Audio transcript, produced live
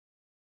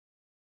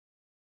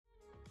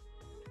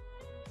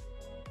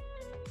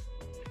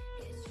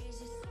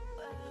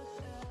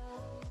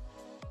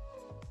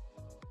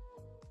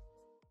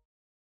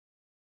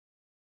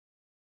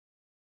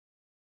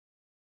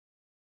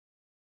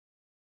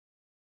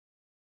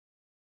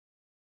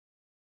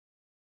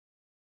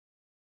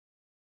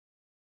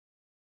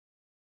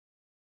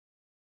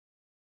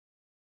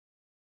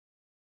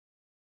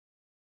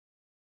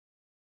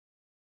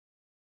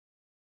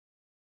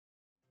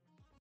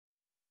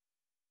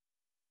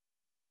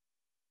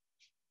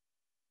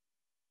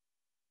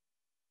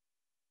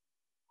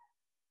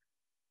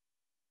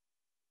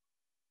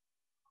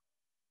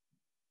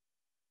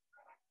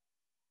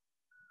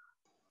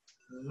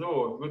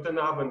So, guten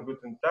Abend,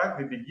 guten Tag.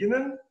 Wir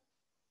beginnen.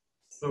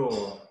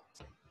 So,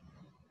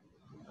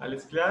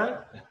 alles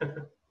klar?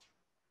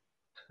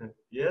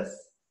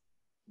 Yes?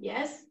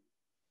 Yes.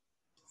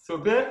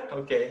 Super,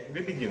 okay,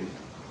 wir beginnen.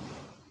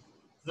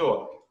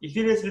 So, ich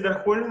will jetzt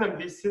wiederholen ein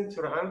bisschen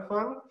zu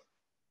Anfang.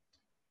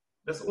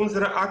 Das ist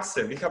unsere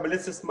Achse. Ich habe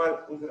letztes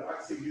Mal unsere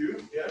Achse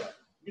geübt. Ja?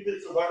 Wieder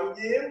zur Wand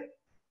gehen.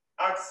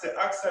 Achse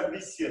ein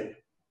bisschen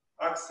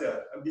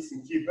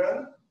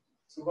kippen.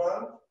 Zur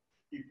Wand,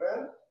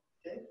 kippen.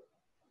 Okay.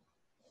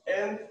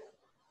 Und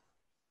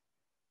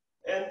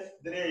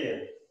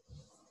drehen.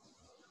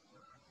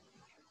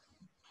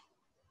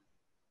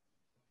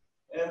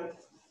 Und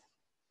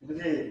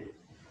drehen.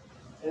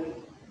 Und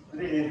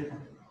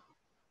drehen.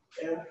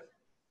 Und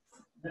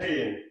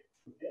drehen.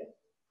 Okay?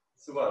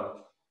 Zur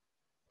Wand.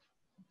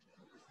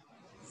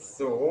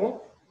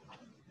 So.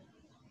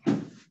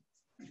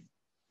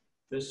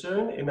 Sehr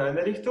schön. In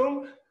eine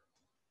Richtung.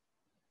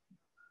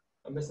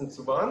 Ein bisschen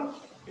zur Wand.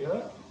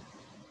 Ja.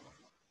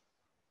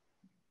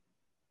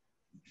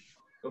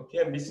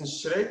 Okay, ein bisschen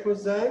schräg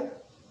muss sein.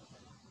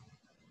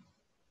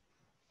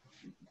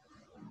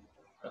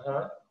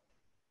 Aha.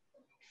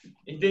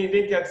 Ich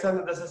denke,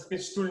 Alexander, das ist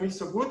mit Stuhl nicht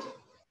so gut.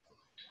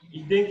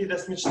 Ich denke,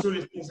 das mit Stuhl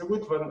ist nicht so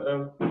gut,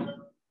 weil,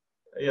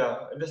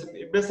 ja, das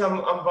ist besser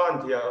am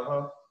Wand, ja,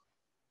 aha.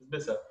 Ist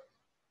besser.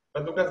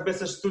 Weil du kannst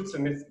besser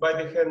stützen mit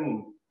beiden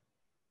Händen.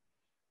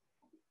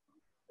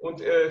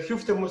 Und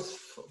Hüfte muss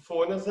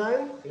vorne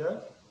sein,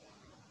 ja.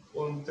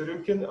 Und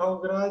Rücken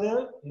auch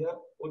gerade, ja.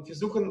 Und wir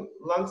suchen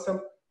langsam,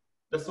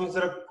 dass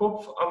unser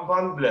Kopf am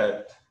Wand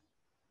bleibt.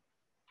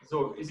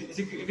 So,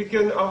 wir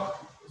können auch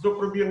so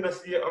probieren,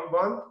 dass wir am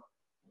Wand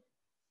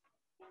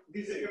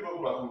diese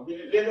Übung machen.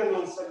 Wir lehnen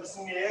uns ein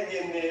bisschen näher,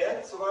 gehen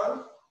näher zur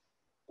Wand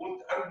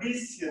und ein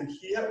bisschen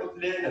hier und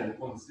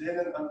lehnen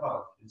an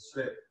Wand. Ist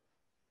schräg.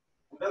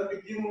 Und dann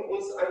beginnen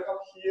uns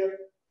einfach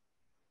hier,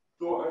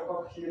 so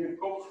einfach hier mit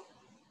Kopf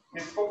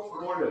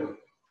rollen.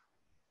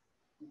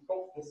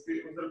 Dass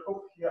wir unseren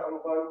Kopf hier an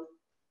Wand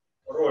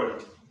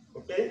rollen.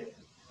 Okay?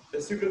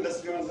 Das üben,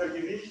 dass wir unser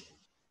Gewicht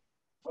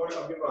voll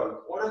auf die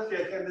Wand. Oder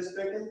hier Hände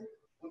strecken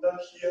und dann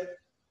hier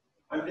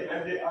an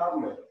die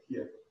Arme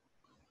hier.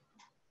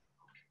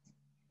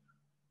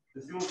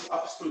 Dass wir uns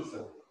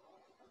abstützen.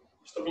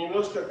 Чтобы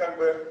немножко как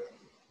бы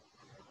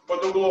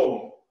под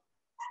углом.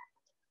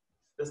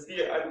 Dass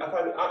wir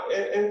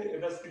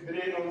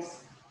drehen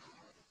uns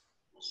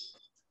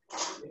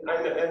in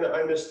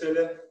eine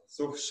Stelle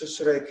so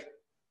schräg.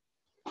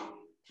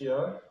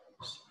 Ja.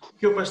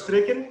 Körper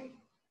strecken.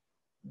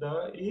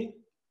 Da,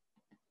 и.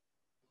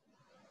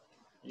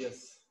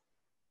 Yes.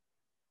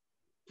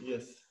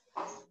 Yes.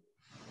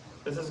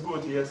 Das ist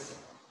gut, yes.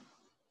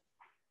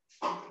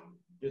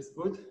 Yes,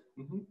 gut.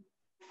 Mhm.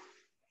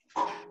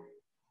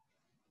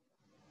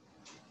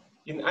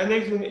 In eine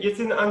Richtung, jetzt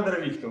in eine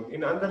andere Richtung.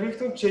 In eine andere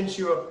Richtung,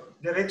 change your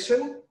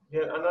direction.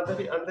 In eine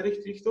andere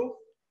Richtung.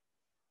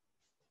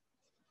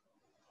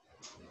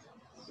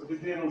 So, wir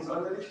drehen uns in eine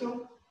andere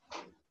Richtung.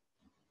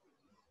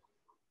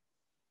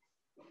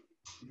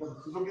 Ich habe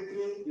so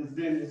gedreht, jetzt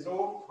drehen wir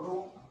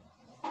so,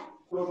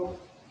 rum.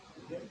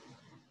 Okay.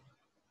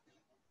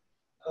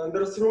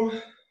 Andersrum.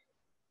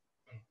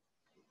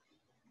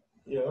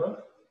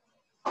 Ja.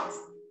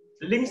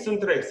 Links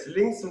und rechts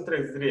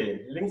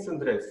drehen. Links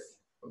und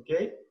rechts.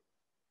 Okay.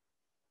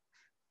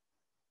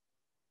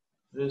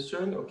 Sehr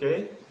schön,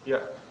 okay.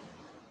 Ja.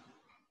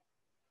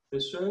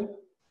 Sehr schön.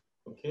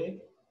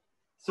 Okay.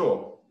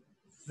 So,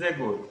 sehr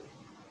gut.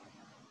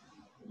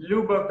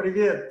 Люба,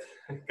 привет.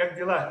 Как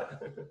дела?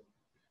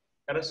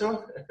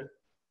 Хорошо?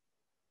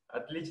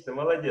 Отлично,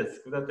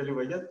 молодец. Куда-то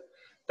Люба идет.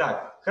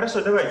 Так,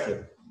 хорошо,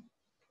 давайте.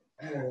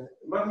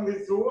 Machen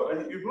wir so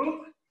eine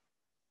Übung.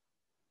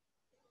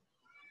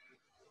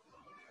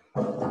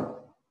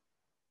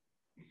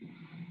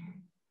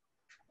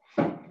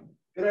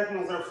 Wir halten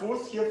unseren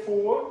Fuß hier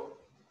vor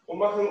und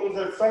machen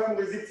unsere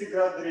 270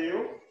 Grad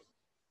Drehung.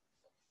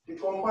 Die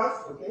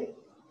Kompass, okay?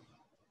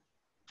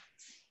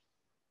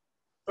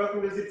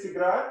 270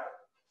 Grad.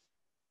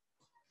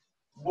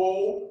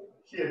 Bow,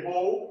 hier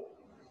Bow,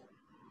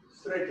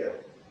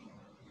 Strecke.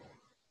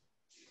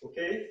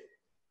 Okay?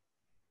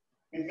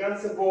 Mit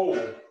ganzer Bow.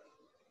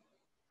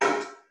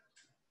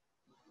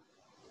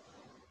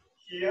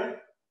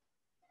 Hier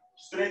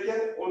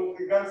strecken und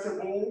die ganze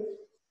Bow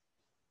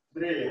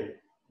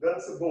drehen.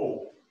 Ganze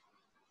Bow.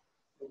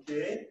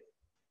 Okay?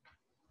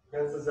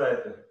 Ganze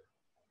Seite.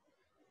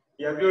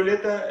 Ja,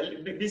 Violetta,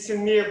 ein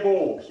bisschen mehr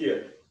Bow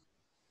hier.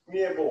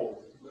 Mehr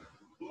Bow.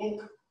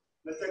 Look.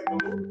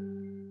 Натягиваем.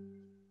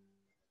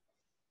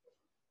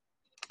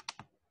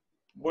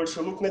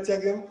 Больше лук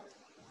натягиваем.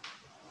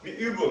 Wir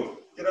üben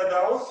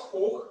geradeaus,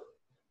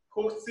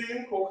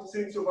 hochziehen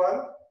zur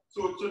Wand,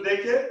 zur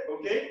Decke,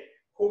 okay?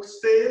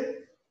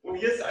 Hochstehen und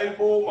jetzt ein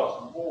Bow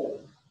machen.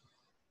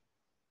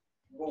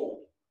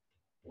 Bow.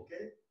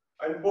 Okay?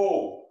 Ein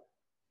Bow.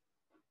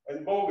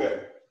 Ein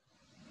Bogen.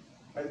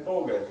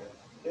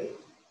 Okay?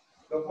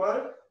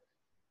 Nochmal.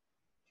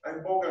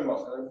 Ein Bogen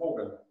machen, ein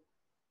Bogen.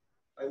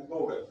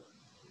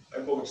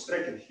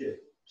 Strecken hier.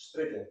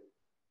 Strecken.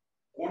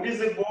 Und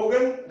diese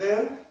Bogen,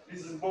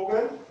 dieses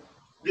Bogen,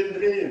 den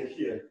drehen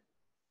hier.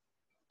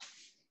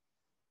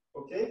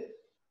 Окей?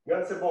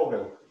 Ganze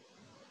Bogen.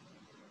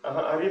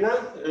 Ага,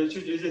 Арина,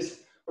 чуть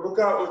здесь.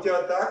 Рука у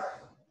тебя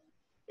так.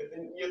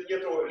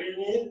 Нету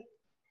линии.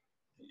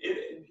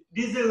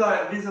 Diese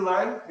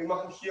Line, wir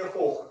machen hier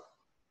hoch.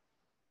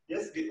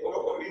 Jetzt,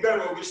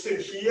 egal wo wir stehen,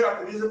 hier,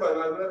 aber dieses Bein,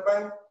 ein anderes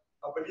Bein,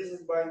 aber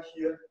dieses Bein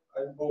hier,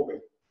 ein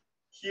Bogen.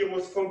 Hier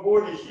muss vom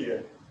Body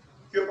hier,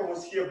 Körper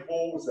muss hier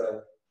Bogen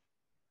sein.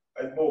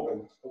 Ein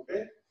Bogen,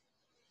 okay?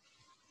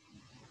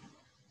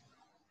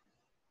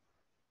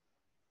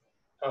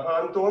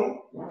 Aha,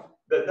 Anton,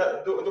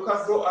 du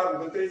hast so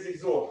Arm, du drehst dich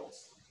so,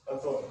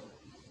 Anton.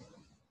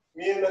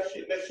 Mehr nach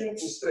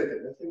hinten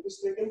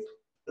strecken,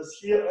 dass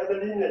hier eine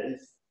Linie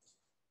ist.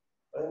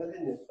 Eine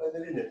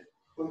Linie.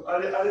 Und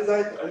alle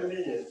Seiten eine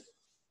Linie.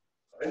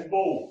 Ein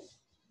Bow.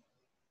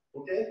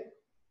 Okay?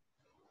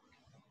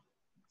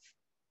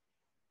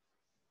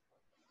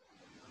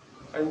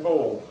 Ein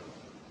Bow.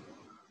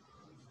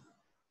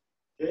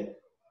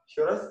 Okay?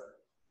 Еще раз.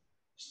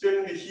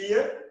 Stellen wir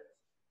hier,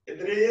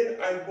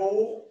 drehen ein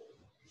Bow,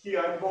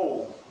 hier ein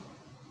Bow.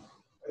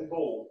 Ein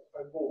Bow.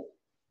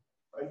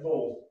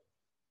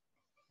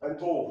 Ein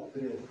Bow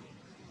drehen.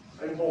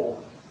 Ein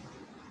Bow.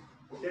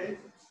 Okay?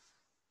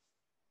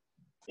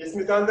 Jetzt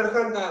mit anderer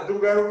Hand,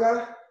 другая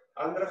рука,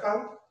 andere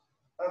Hand,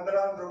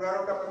 другая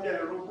рука,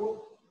 поменяли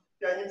руку,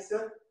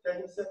 тянемся,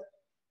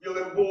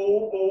 делаем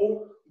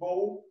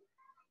bow,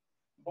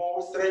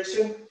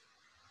 stretching,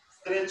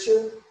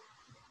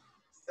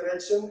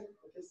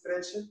 okay,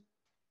 stretching,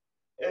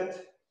 and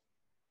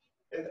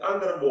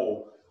under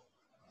bow,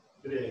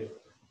 drehen,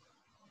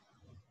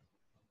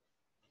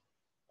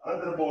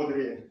 under bow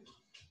drehen,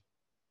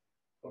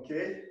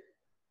 okay,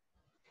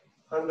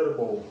 under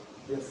bow,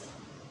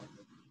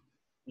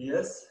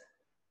 yes,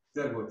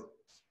 sehr gut.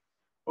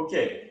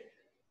 Okay,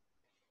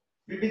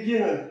 wir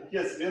beginnen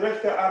jetzt mit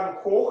rechter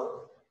Arm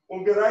hoch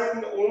und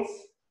bereiten uns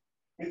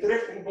mit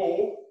rechtem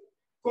Bow,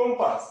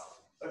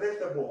 Kompass,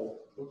 rechter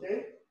Bow,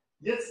 okay?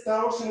 Jetzt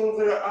tauschen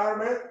unsere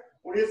Arme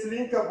und jetzt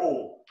linker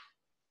Bow,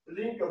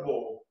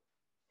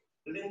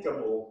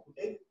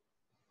 okay?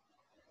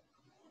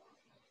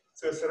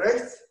 Zuerst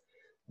rechts,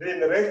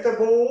 dann rechter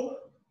Bow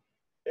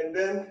und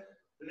dann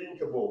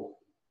linker Bow,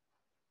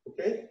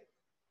 okay?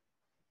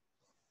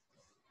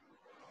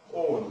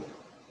 Und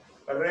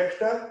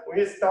rechter, und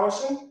jetzt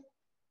tauschen.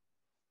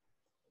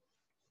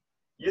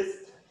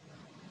 Jetzt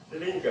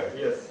linker,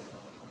 yes.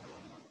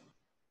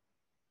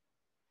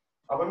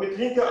 Aber mit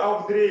linker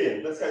auch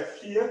drehen. Das heißt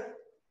hier,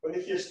 wenn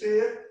ich hier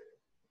stehe,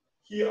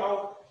 hier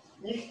auch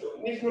nicht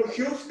nur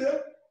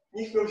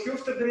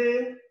Hüfte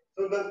drehen,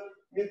 sondern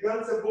mit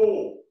ganzer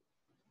Bow.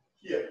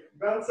 Hier,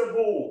 ganzer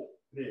Bow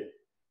drehen.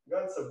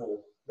 Ganzer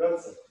Bow.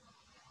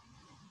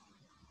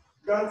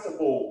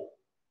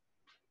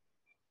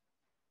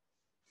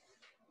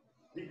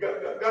 Die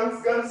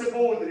ganze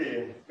Bow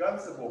drehen.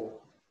 Ganze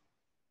Bow.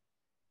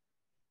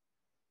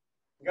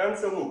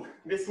 Ganzer Look.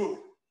 Весь look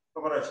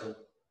поворачиваем.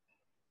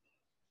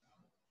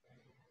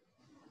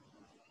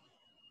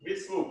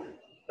 Весь лук.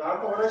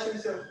 Там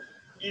поворачиваемся.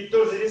 И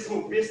тоже весь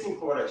лук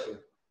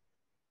поворачиваем.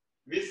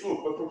 Весь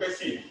лук вокруг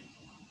оси.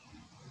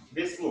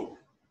 Весь лук.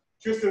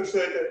 Чувствуем, что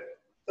это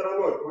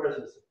стороной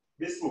поворачиваемся.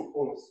 Весь лук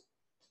полностью.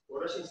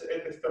 Поворачиваемся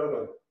этой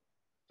стороной.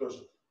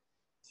 Тоже.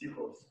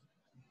 Тихо.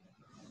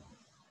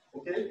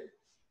 Окей?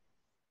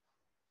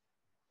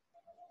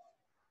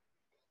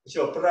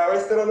 Сначала правой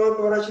стороной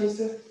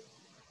поворачиваемся.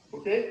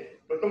 Окей?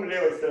 Потом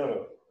левой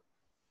стороной.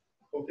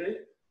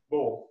 Окей?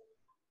 Боу.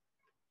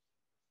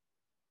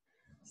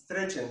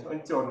 Stretching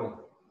and turning.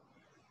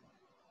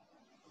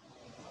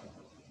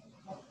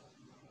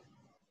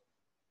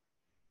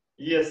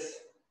 Yes.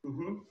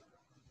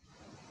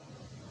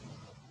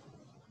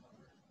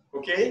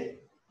 Okay.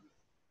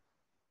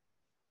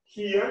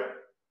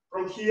 Here,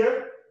 from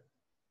here,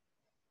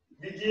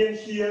 begin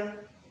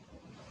here.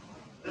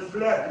 This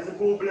black,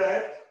 visible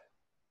black,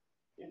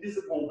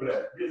 invisible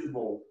black,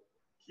 visible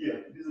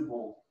here,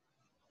 visible.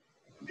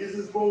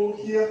 Visible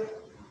here,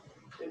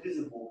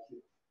 invisible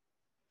here.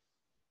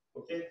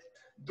 Okay.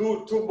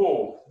 Do two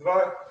bow.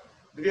 Два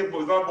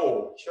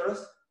bow. Еще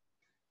раз.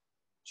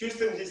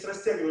 Чувствуем, здесь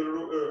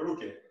растягиваем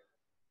руки.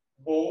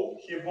 Bow,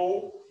 here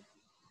bow,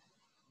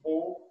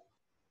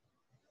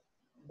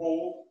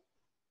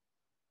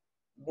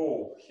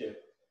 bow here.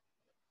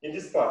 In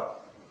this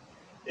part.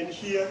 And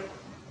here,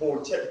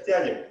 bow,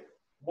 тянем.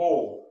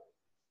 Bow.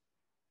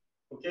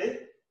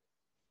 Окей?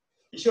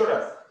 Еще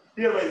раз.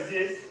 Первое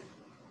здесь.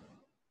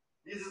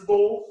 This is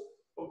bow.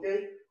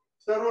 Окей?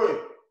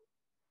 Второй.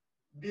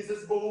 This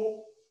is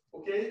bow.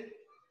 Окей?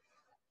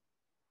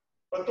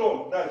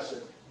 Потом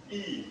дальше.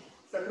 И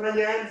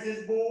сохраняем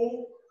здесь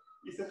bow.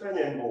 И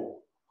сохраняем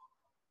bow.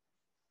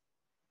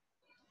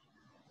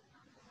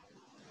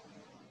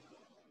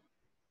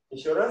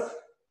 Еще раз.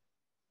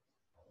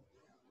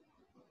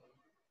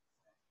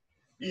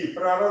 И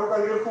правая рука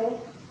вверху.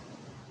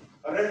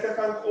 Right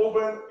hand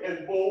open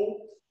and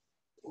bow.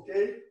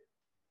 Окей?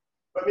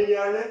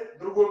 Поменяли.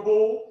 Другой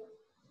bow.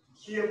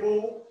 Here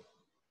bow.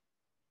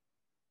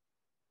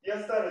 И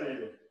оставили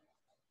ее.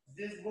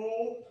 Здесь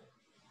bow,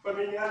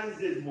 поменяли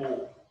здесь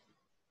bow.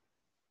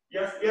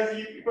 Я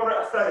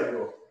оставил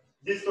его.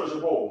 Здесь тоже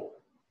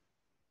bow.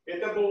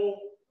 Это bow,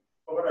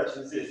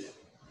 поворачиваем здесь.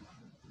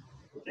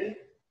 Окей?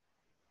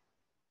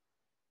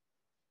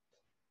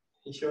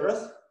 Еще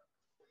раз.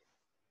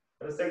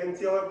 Растягиваем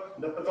тело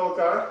до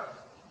потолка.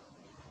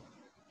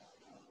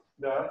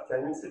 Да,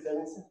 тянется,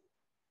 тянется.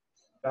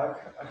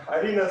 Так,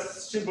 Арина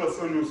сшибла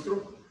свою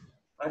люстру.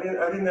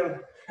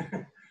 Arina,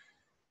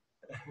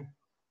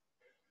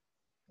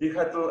 die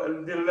hat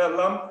die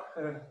Lampe,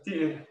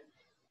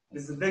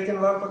 diese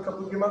Deckenlampe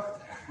kaputt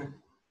gemacht.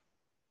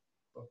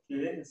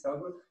 Okay, ist auch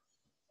gut.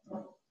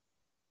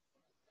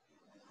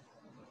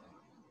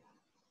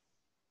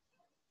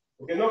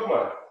 Okay,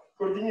 nochmal.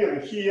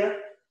 Koordinieren. Hier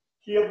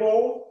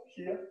bow,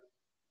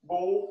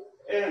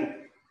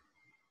 and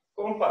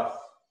Kompass.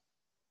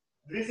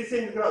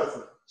 360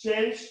 градусов.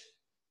 Change,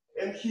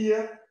 and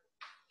here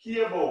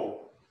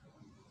bow.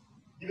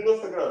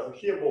 90 градусов.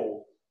 Here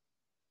bow.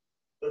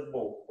 That's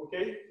bow,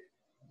 okay?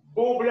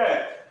 Bow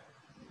black.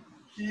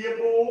 Here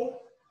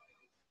bow.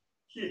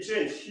 Here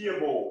change. Here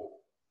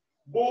bow.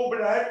 Bow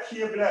black.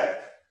 Here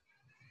black.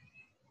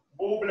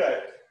 Bow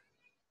black.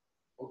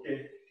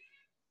 Okay.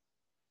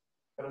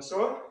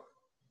 Хорошо?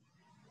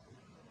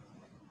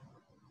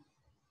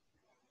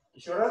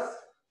 Еще раз.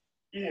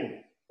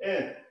 In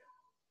and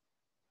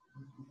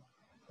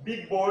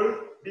big ball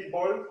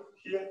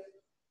here.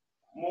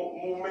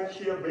 Movement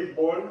here, big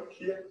ball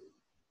here.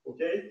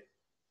 Okay?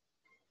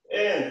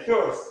 And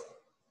first,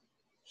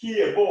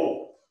 here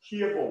bow,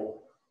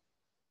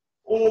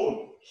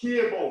 on,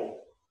 here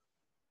bow,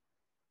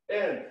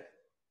 and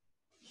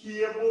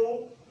here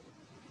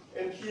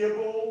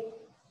bow,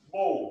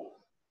 bow.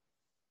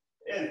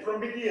 And from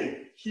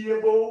begin,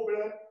 here bow,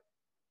 black,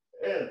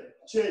 and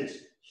change,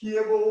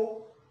 here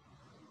bow,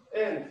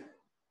 and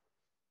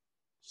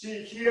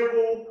see here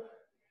bow,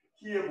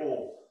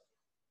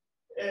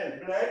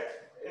 and black,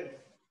 and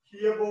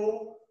here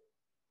bow,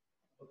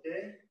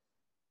 okay?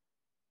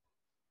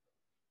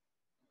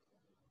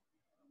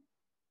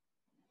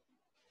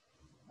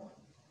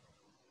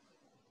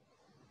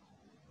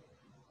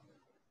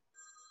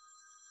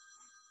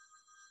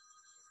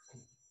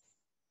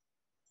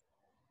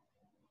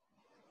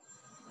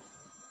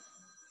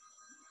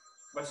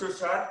 Большой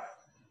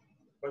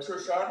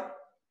шар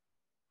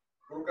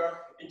в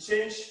руках, и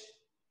change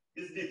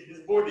this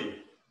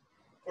body.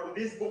 From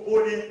this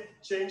body,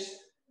 change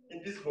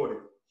in this body.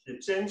 Here,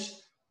 change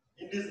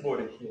in this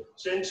body. Here,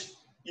 change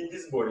in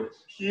this body.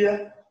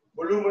 Here,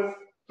 volume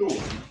 2.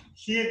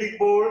 Here, big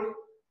ball.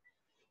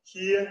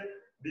 Here,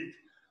 big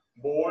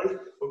ball.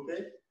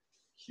 Okay.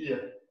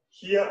 Here,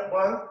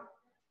 one,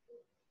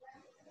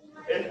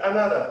 and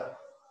another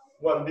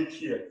one big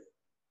here.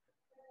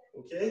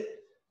 Okay.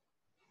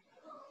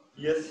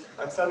 Yes,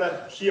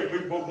 Oksana, here,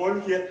 big ball,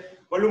 here,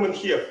 volume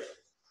here.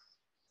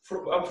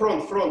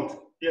 Front,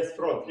 yes,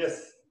 front,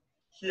 yes.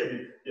 Here,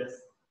 big,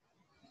 yes.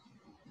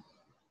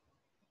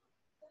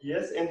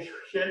 Yes, and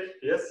here,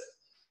 yes.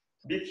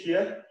 Big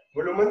here,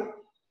 volume.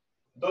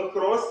 Don't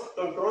cross,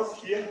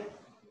 here.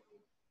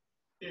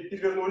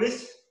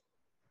 Перевернулись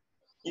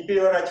и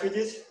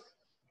переворачивайтесь.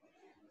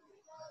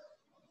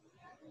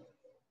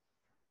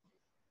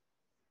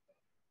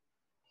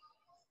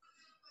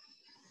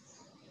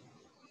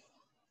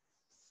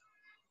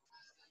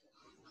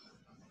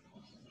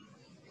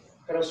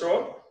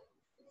 Хорошо.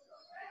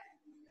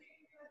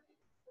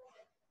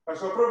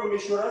 Хорошо, пробуем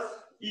еще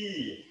раз.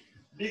 И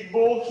big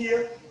ball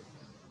here.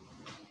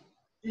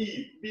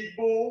 И big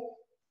ball.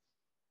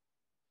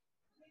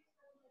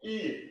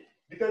 И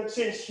we can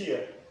change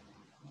here.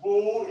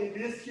 Ball in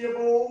this here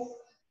ball.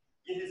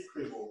 In this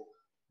here ball.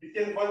 We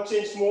can one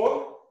change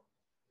more.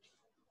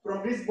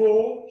 From this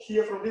ball,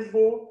 here from this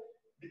ball,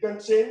 we can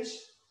change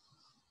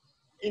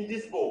in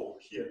this ball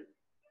here.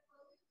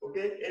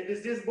 Okay? And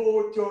with this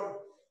ball, turn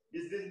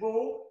with this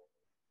ball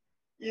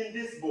in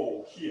this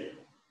ball here.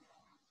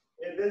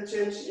 And then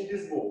change in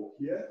this ball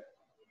here.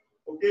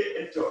 Okay?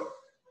 And turn.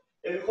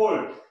 And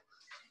hold.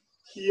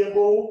 Here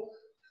ball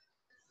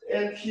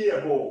and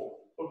here ball.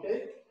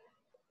 Okay?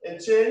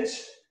 And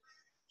change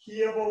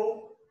here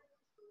ball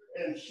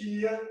and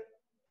here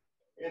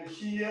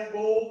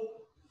ball.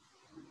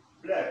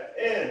 Black.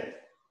 And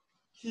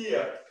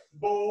here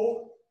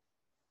ball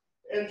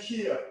and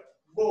here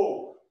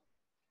ball.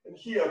 And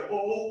here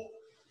ball,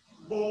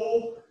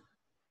 ball,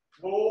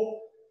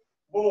 ball,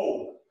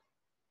 ball,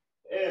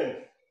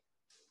 and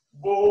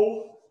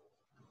ball,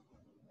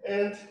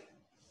 and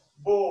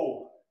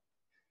ball,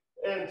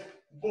 and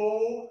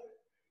ball,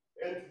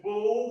 and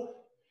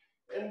ball,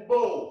 and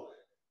ball.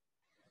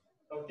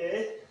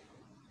 Okay?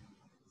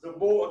 So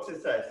ball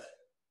exercise.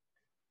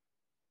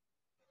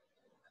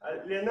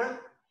 Lena,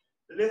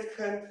 left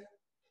hand,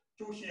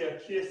 two here,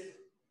 here,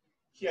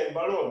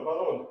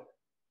 balloon.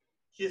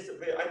 Here's a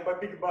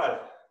big ball.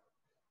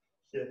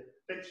 Here,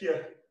 take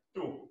here,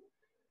 two.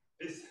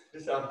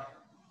 This are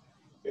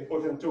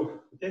important too,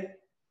 okay?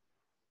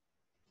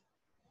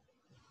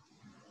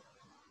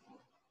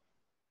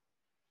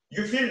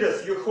 You feel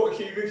this, you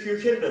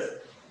feel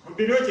this. Вы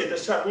берете этот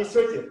шар,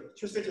 несете,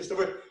 чувствуете, что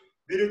вы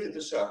берете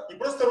этот шар. Не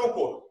просто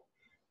руку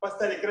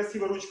поставили,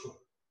 красиво ручку.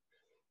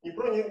 Не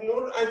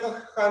nur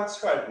einfach Hand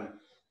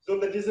halten,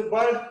 sondern diese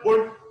Ball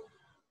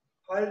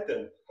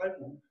halten.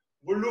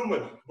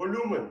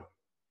 Volumen.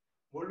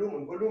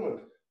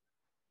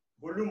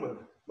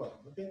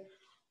 Okay?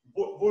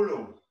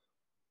 Volume.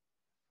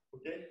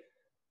 Okay?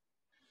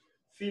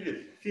 Feel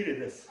it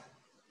this.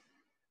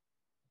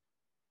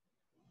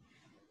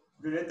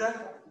 Берете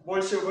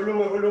больше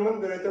volume,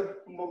 берете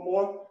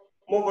more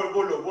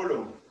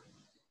volume.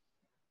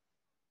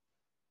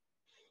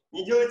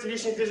 Не делайте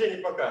лишних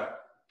движений пока.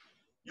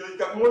 Делать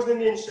как можно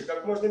меньше.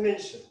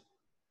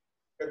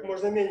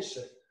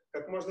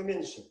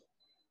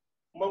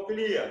 More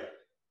clear.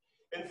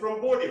 And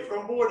from body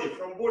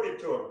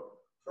turn.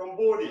 From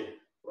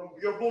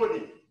your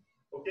body.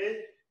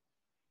 Okay?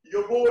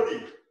 Your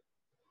body.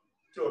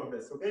 Turn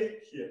this, okay?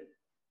 Here.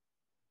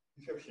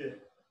 You have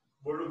here.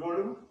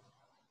 Volume.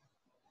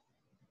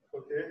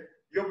 Okay?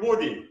 Your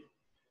body.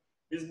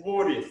 This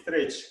body,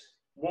 stretch.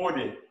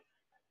 Body.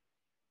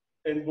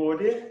 And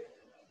body.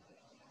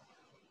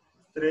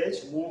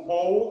 Stretch,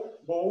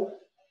 bow.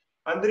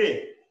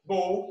 Андрей,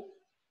 bow.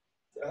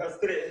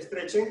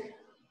 Stretching.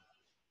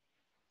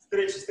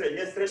 Stretch.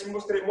 Yes, stretch,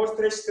 more stretch.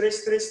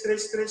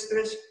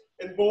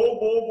 And bow.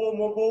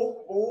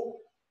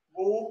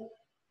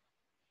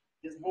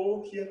 Yes,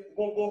 bow here.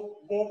 Bow.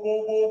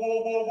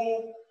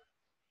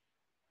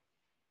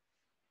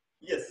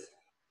 Yes.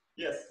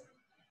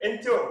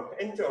 And turn.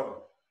 And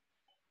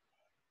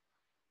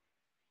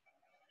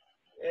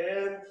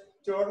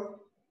turn.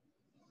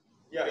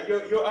 Yeah,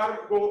 your arm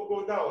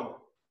go down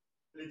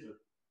little.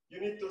 You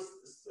need to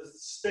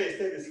stay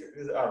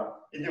this arm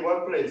in the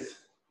one place.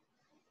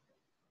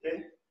 Okay.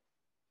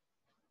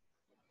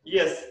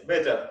 Yes,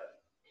 better.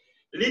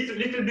 Little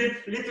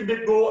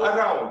bit go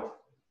around.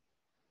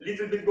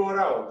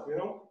 You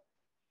know.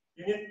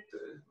 You need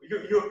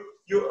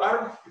your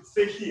arm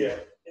stay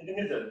here in the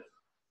middle.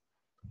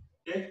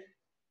 Okay.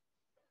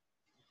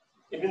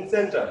 In the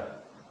center.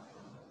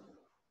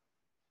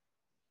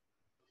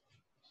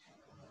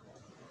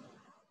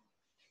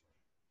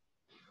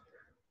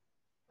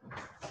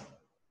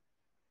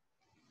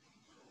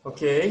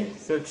 Okay,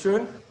 sehr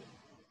schön.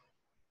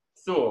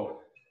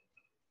 So.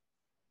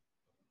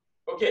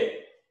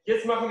 Okay,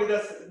 jetzt machen wir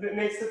das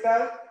nächste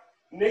Teil.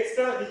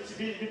 Nächster,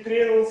 wir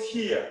drehen uns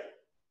hier.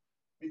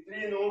 Wir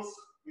drehen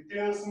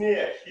uns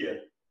mehr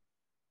hier.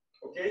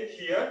 Okay,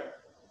 hier.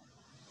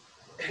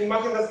 Wir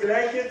machen das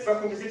gleiche,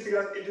 260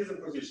 Grad in dieser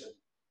Position.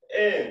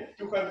 And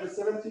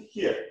 270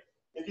 here,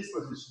 in this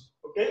position.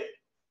 Okay?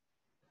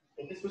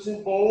 In this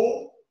position,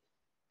 bow.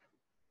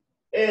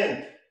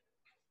 And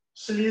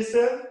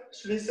schließen.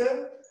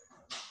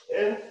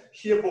 And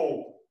here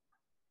bow.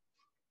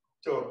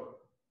 Turn.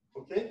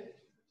 Okay?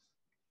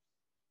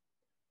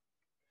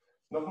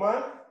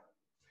 Nochmal.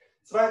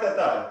 Zweiter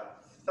Teil.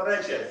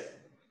 Вторая часть.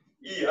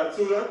 И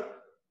отсюда.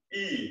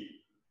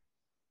 И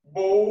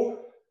bow.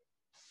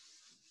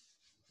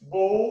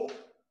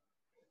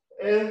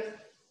 And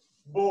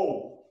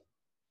bow.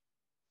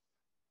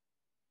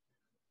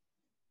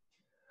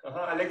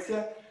 Ага,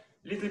 Алексия.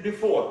 Little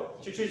before.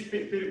 Чуть-чуть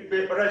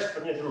раньше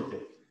поднять руки.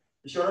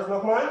 Еще раз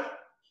nochmal.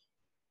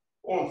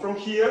 On from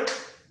here.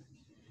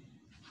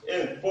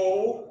 And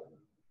bow.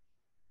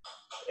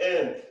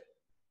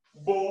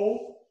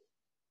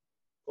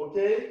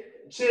 Okay?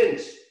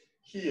 Change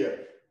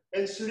here.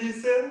 And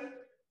schließen.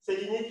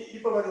 Соедините и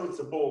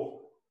повернуться. Bow.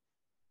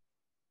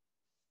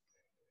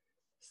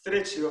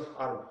 Stretch your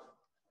arm.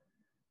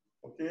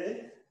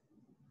 Okay?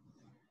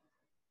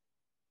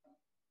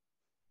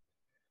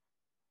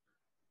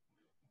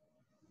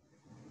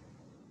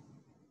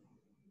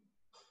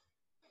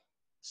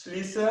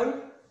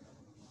 Schließen.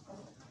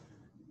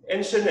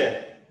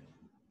 Enchaîner.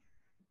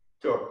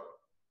 Turn.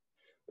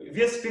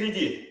 Вес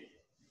впереди.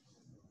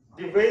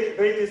 The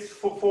weight is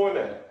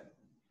vorne.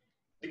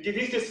 The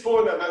gewicht is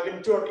vorne nach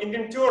dem Turn. In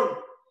dem Turn,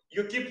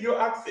 you keep your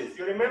axis.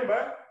 You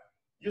remember?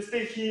 You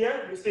stay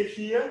here.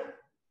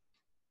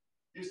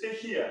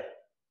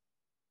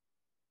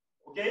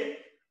 Okay?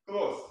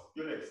 Close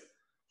your legs.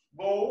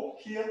 Bow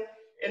here,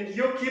 and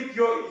you keep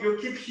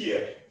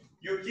here.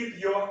 You keep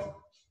your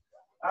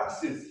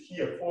axis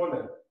here,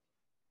 vorne.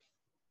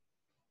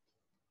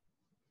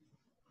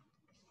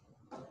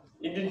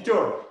 In the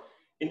turn,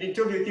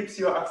 you keep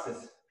your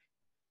axis.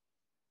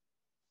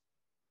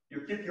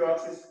 You keep your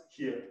axis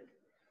here.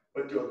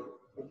 But turn,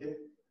 okay?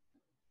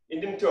 In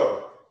the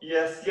turn.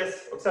 Yes,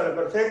 Oksana,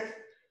 perfect.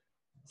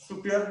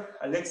 Super,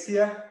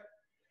 Alexia,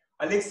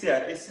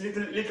 it's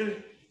little.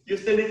 You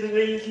stay little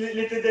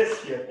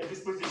this here in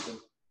this position.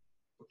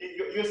 Okay,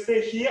 you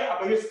stay here,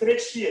 but you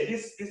stretch here.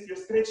 This you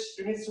stretch.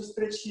 You need to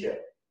stretch here,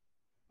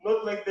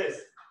 not like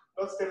this.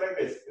 Not stay like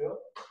this. You know.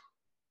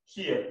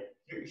 Here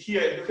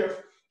you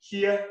have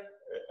here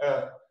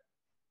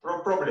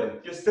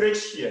problem. You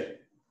stretch here,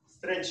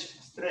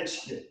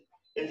 stretch here,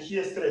 and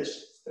here stretch.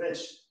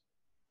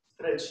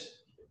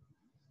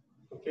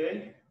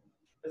 Okay.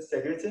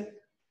 Растягивайте.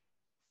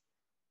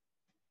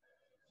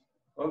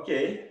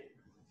 Okay.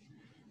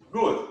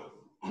 Good.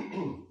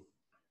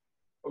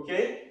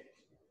 Okay.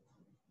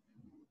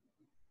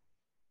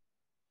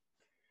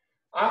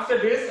 After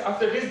this,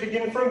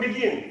 begin,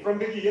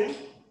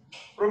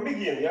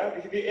 yeah.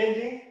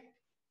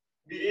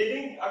 We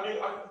ending,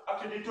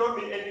 after the turn,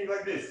 we ending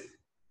like this.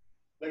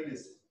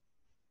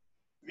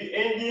 We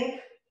ending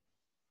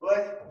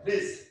like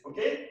this,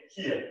 okay?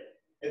 Here.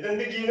 And then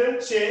begin,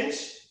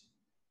 change,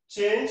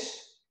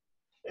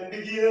 and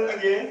begin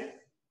again.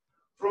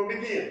 From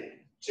begin,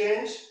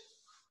 change,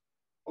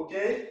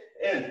 okay?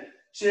 And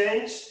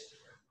change,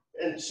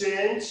 and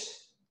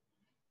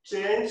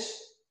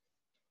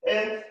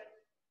and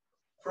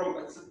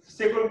from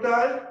second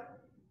time,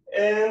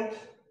 and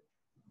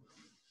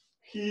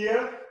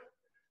here,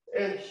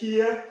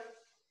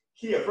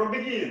 from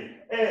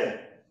begin, and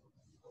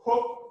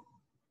hop,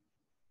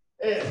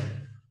 and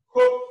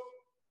hop,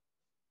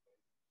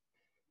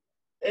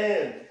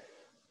 and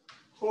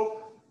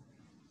hop,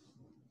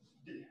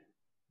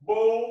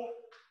 bow,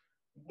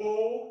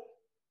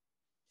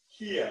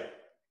 here,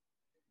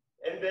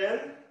 and then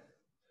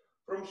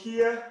from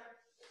here,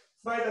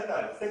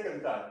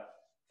 second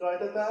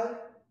time,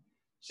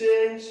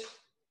 change,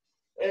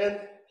 and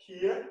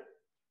here,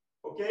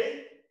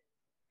 okay?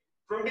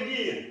 From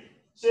begin,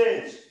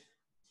 change,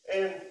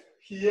 and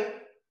here,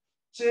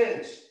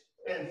 change,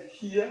 and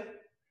here,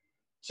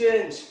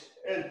 change,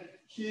 and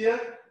here,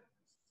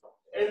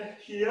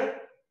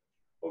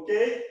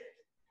 okay?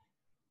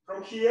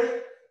 From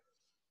here,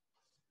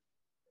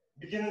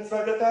 begin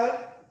zweiter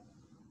Teil,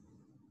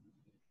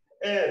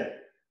 and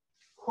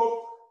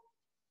hop,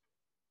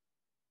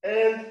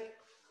 and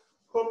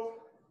hop,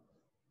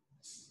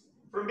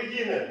 from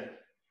beginning.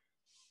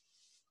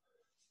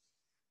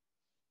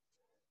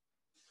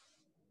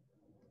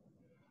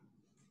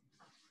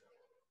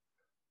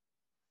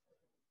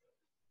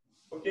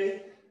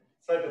 Okay,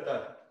 zweiter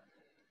Teil.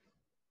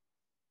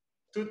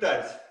 Two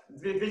times,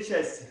 две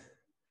части.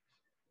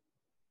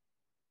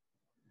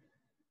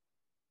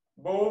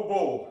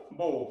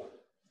 Bow.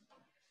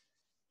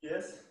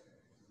 Yes.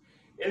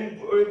 And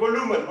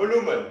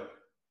volumen.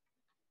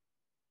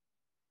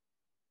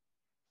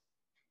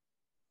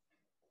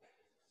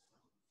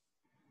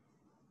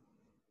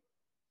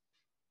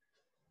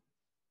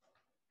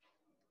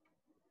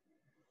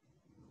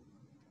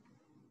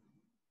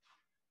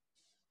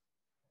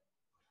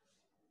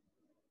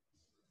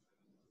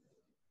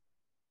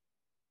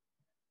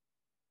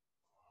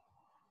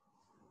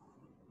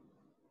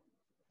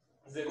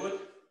 Sehr gut.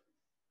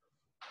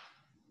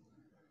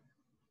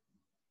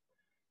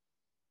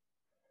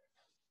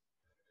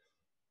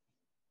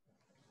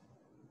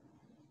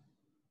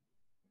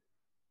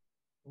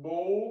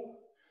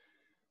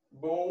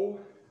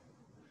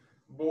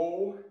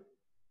 Bow,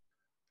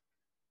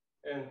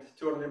 and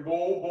turn the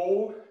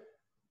bow,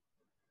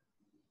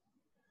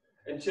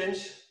 and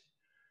change,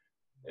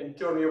 and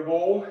turn your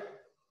bow.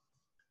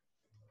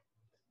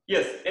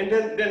 Yes, and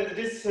then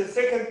this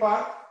second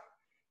part,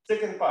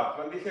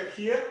 when we have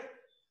here,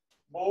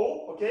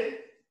 bow, okay,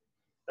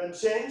 then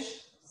change,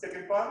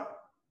 second part,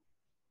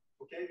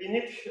 okay, we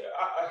need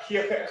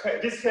here,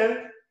 this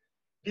hand,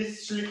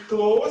 this should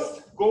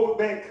closed, go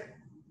back,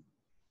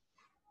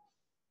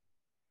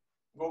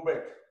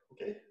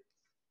 okay,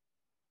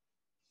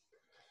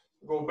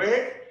 go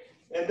back,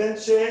 and then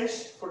change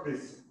for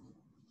this,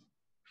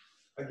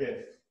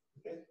 again,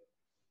 okay,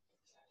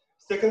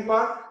 second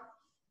part,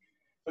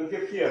 when we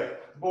have here,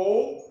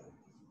 bow,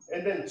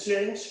 and then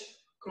change,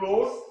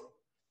 close,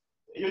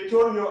 you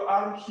turn your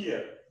arm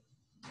here,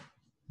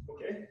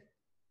 okay,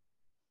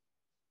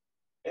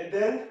 and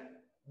then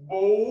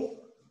bow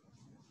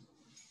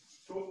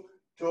to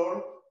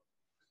turn,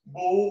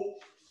 bow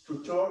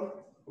to turn,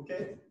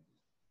 okay,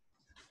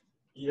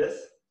 yes,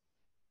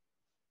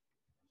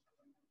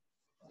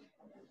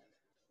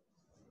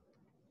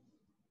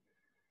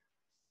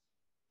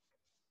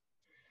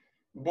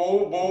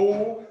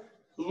 bow,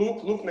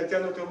 лук,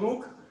 натянутый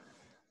лук,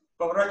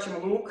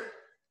 поворачиваем лук,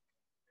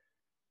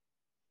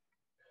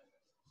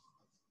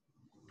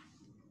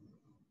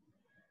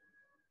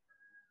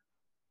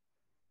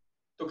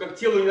 только к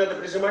телу не надо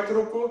прижимать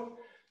руку.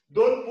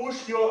 Don't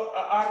push your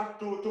arm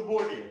to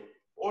body.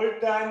 All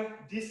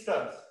time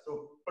distance.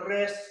 So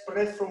press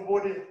from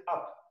body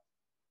up.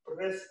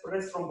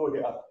 Press from body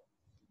up.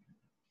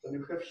 And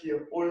you have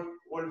here all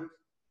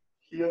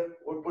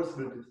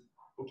possibilities.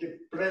 Okay,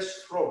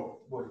 press from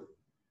body.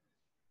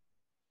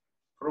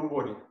 From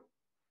body.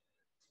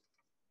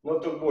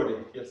 Not to body,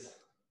 yes.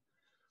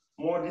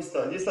 More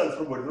distance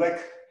from body. Like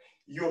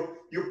you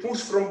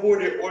push from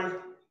body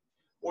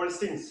all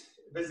things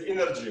with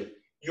energy.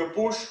 You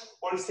push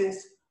all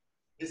things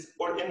with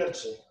all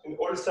energy in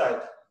all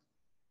side.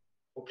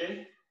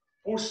 Okay?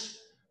 Push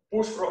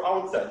from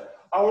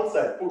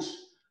outside.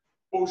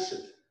 Push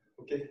it.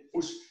 Okay?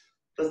 Push.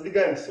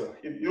 Раздвигаем все.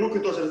 И руки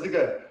тоже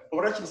раздвигаем.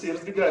 Поворачиваемся и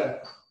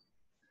раздвигаем.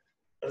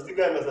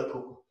 Раздвигаем назад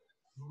руку.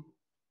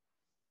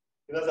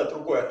 И назад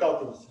рукой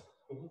отталкиваемся.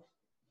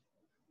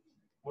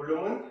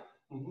 Volumen.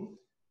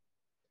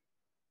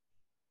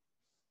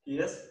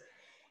 Yes.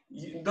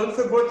 Don't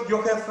forget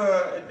you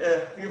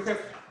have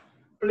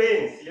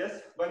planes,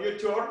 yes? When you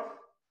turn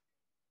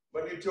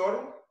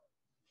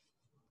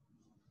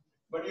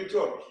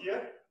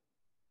here,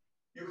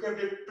 you have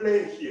the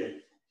plane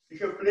here. You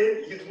have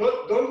plane, you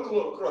don't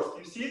cross.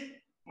 You see,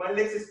 my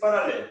legs is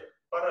parallel.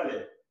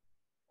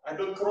 I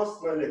don't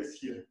cross my legs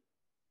here.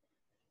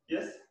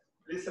 Yes?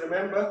 Please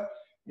remember,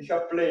 we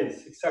have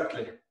planes,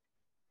 exactly.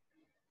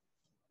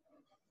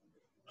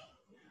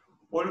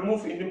 All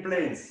move in the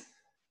planes.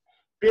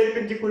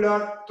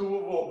 Perpendicular to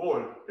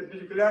wall.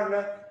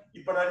 Перпендикулярно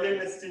и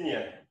параллельно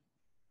стене.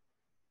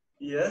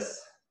 Yes.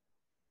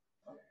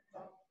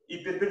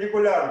 И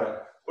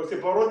перпендикулярно. После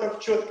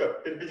поворотов четко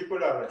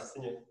перпендикулярно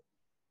стене.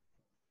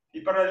 И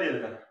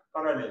параллельно.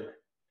 Параллель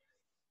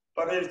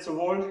to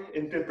wall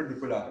and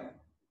perpendicular.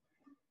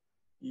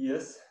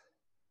 Yes.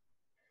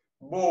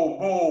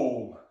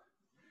 Bow.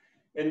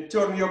 And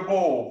turn your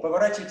bow.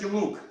 Поворачивайте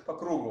лук по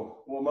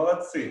кругу. О,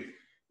 молодцы.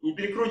 Не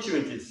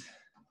перекручивайтесь.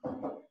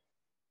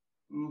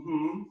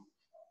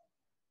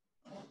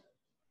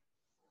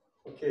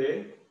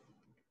 Окей.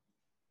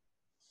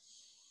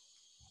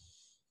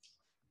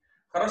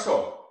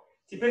 Хорошо.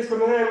 Теперь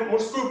вспоминаем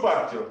мужскую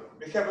партию.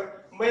 We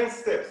have main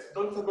steps.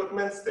 Don't forget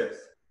main steps.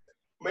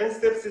 Main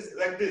steps is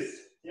like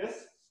this.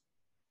 Yes?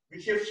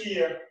 We have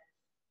here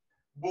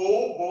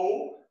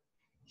bow.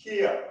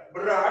 Here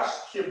brush.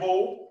 Here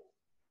bow.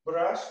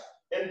 Brush.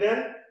 And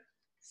then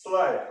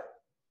slide.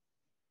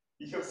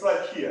 You have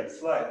slide here.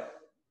 Slide.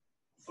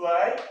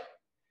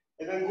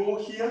 And then go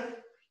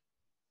here.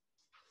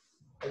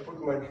 I put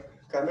my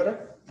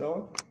camera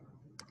down.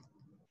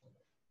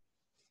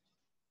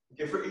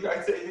 Okay,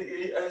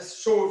 I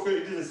show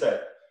you this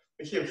side.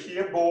 We have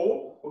here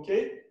bow,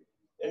 okay?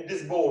 And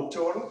this bow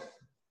turned,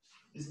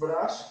 this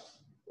brush.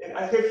 And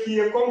I have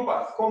here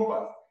compass.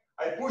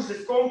 I push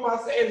this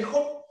compass and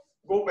hop,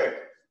 go back.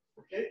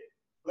 Okay?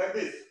 Like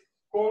this.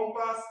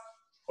 Compass,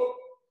 hop,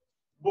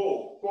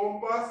 bow.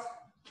 Compass,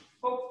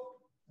 hop,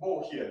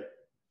 bow here.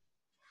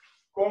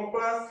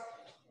 Compass,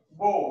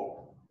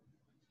 bow.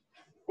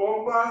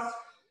 Compass,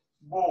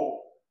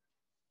 bow.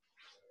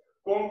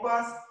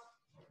 Compass,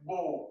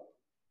 bow.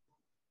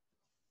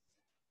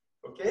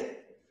 Okay?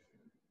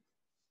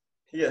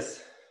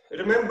 Yes.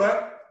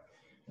 Remember,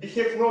 we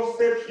have no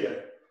step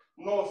here.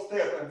 No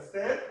step and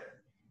step.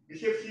 We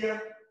have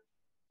here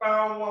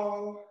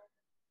pow.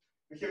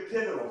 We have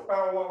pedal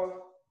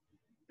pow.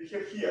 We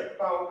have here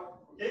pow.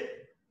 Okay?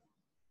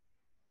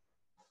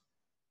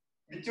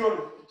 We turn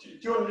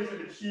a little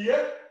bit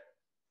here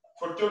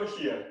for turn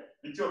here.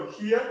 We turn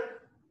here,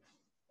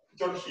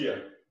 turn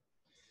here.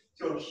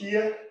 Turn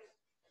here,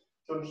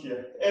 turn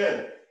here.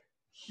 And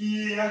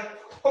here,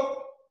 hop.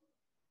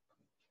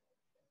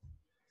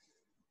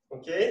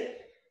 Okay?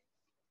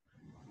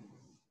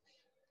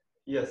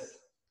 Yes.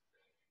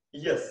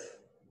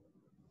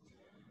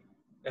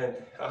 And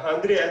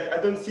Andrei, I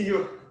don't see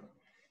your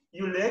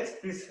legs.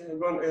 Please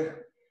go and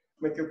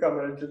make your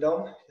camera a little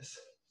down.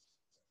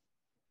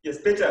 Yes,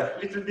 Peter,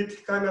 little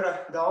bit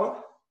camera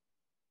down.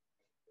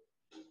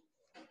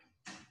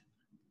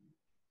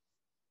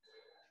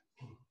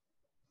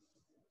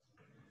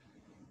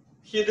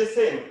 Here the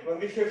same. When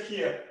we have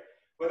here,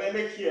 when I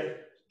make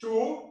here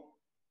 2,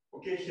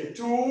 okay, here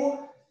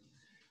 2,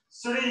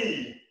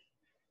 3,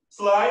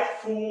 slide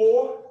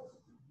 4,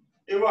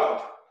 and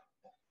 1.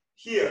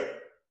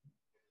 Here,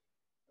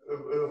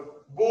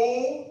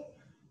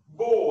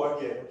 bow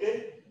again,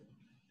 okay?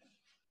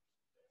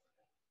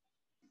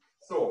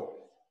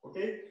 So,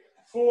 okay,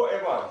 4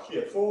 and 1,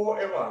 here, 4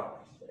 and 1,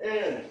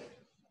 and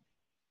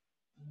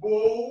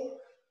bow,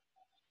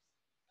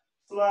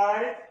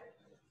 slide,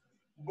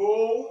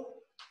 bow,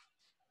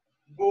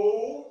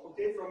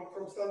 okay,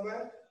 from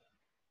somewhere,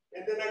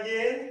 and then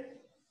again,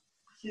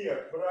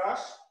 here, brush,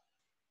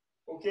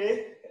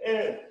 okay,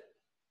 and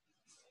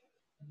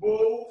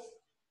bow,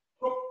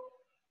 hop,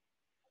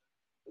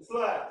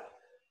 slide,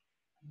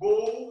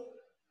 bow,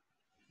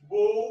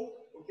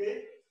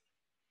 okay,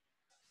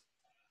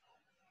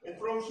 and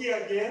from here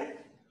again,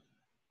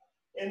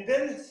 and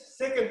then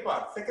second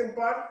part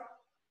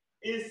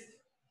is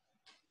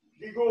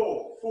we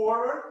go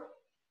forward,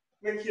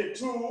 make here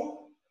 2,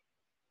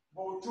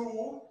 bow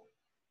 2,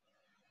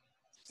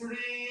 3,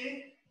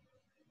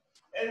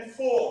 and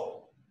 4.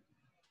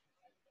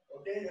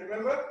 Okay,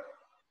 remember?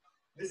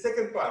 The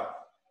second part.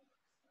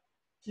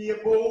 Here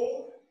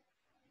bow,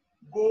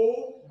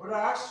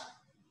 brush,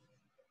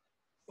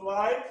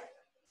 slide,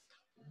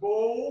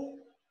 bow,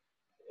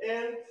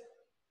 and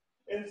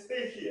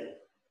stay here.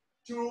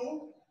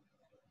 2,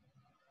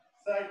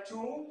 slide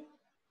 2,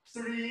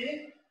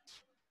 3,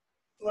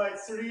 slide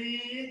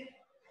 3,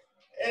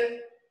 and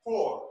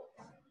 4.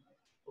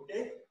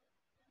 Okay?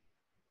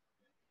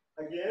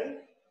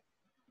 Again,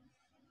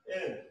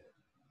 and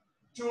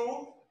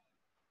 2,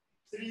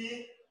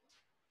 3,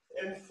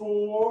 and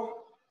 4,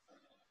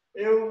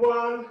 and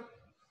 1,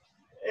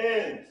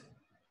 and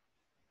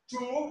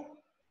 2,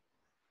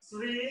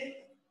 3,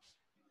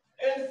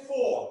 and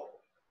 4,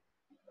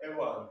 and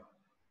 1.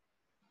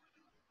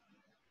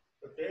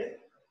 Okay?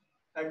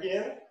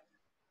 Again,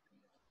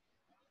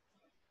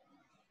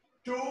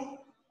 2,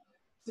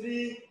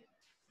 3,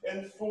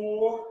 and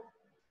 4,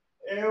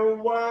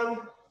 and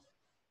 1,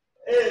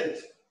 and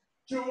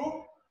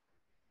 2,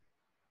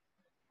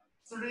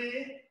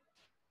 3,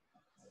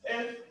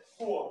 and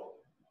 4.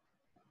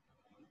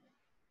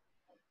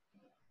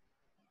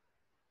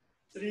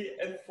 3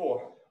 and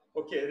 4.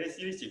 Okay, das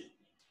ist richtig.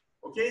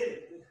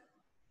 Okay?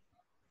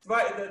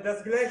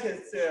 Das gleiche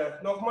ist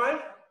nochmal.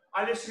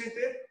 Alle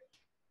Schritte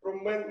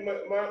from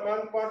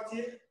one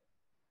party.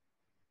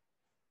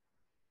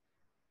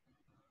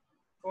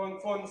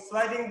 Von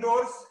sliding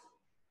doors.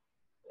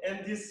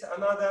 And this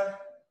another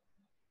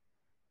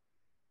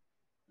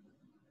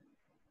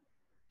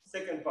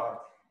second part.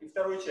 И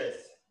вторую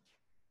часть.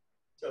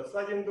 So,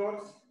 sliding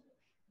doors.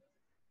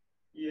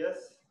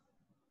 Yes.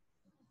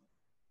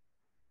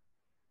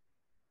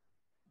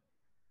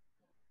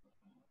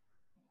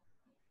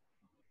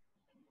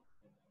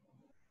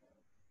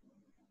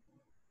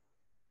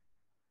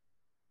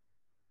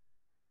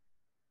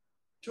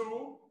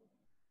 Two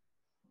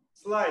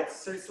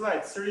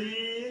slides,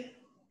 three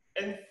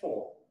and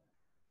 4.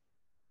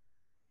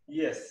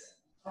 Yes.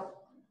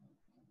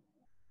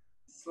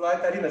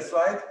 Slide, Arina,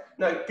 slide.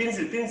 No,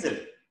 pencil,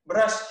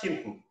 brush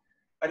hinten.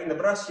 Arina,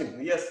 brush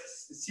hinten.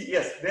 Yes,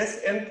 yes,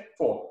 this and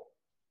 4.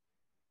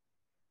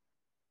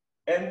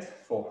 And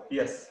 4,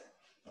 yes.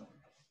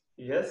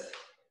 Yes.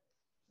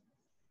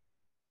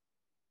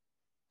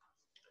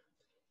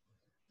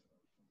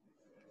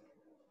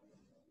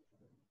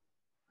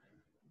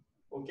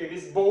 Okay,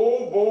 with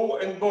bow,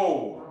 and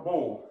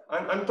bow.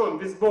 Anton,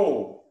 with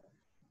bow.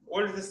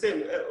 All the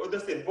same,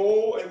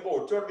 bow and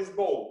bow. Turn with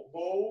bow,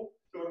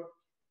 turn,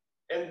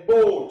 and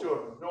bow,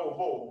 turn. No,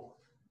 bow.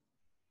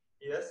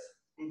 Yes.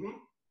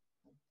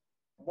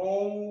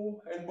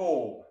 Bow and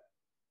bow.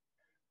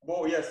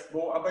 Bow, yes,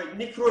 bow. Aber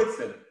не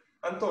кройцем.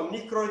 Антон,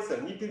 не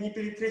кройцем, не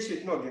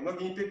перекрещивать ноги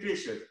не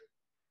перекрещивать.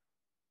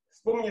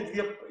 Вспомни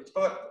две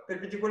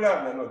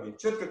перпендикулярные ноги,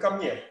 четко ко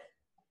мне.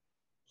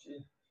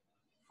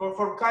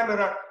 For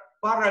camera,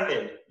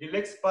 parallel, the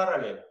legs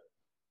parallel.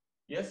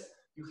 Yes,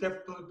 you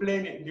have to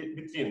play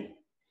between.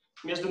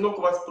 Между ног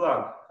у вас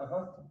план.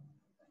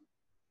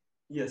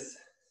 Yes.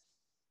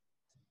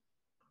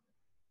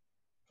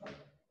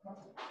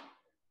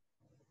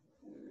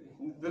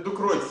 До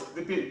кройц,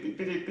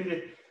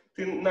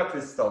 ты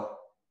накрест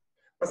стал.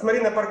 Посмотри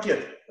на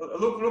паркет.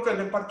 Look at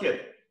the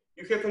паркет.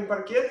 You have in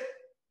паркет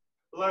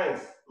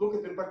lines. Look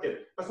at the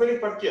паркет. Посмотри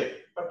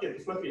паркет.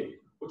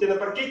 Посмотри. У тебя на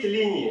паркете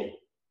линии.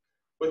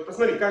 Вот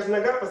посмотри, каждая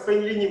нога по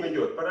своим линиям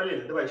идет.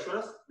 Параллельно. Давай еще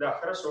раз. Да,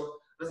 хорошо.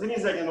 Разверни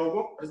заднюю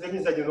ногу.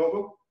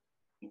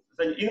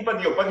 И на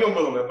подъем. Подъем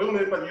был у меня.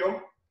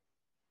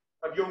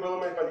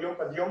 Подъем.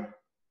 Подъем.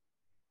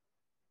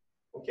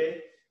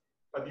 Окей.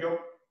 Подъем.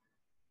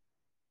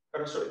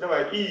 Хорошо.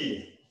 Давай.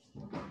 И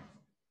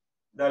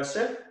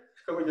дальше.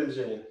 Какое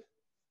движение?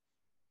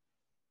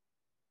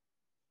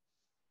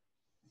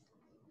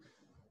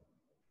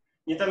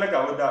 Не та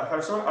нога. Вот, да.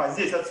 Хорошо. А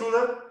здесь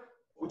отсюда.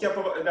 У тебя,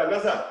 да,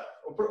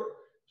 назад.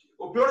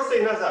 Уперся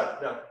и назад,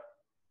 да.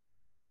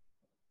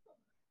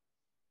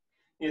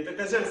 Нет,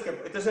 это женская,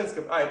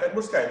 это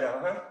мужская, да,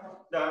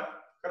 ага.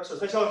 Да, хорошо.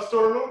 Сначала в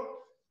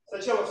сторону у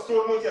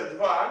тебя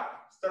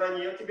 2, в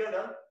стороне у тебя,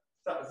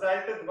 да. За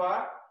это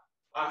 2,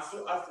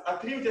 а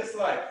 3 у тебя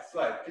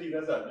слайд, 3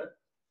 назад, да.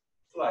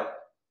 Слайд.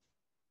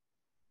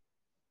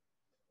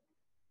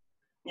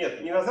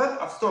 Нет, не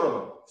назад, а в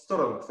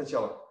сторону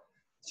сначала.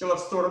 Сначала в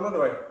сторону,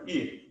 давай,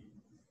 и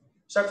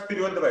шаг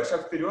вперед, давай,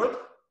 шаг вперед.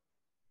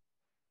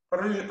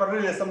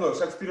 Параллельно со мной,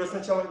 шаг вперед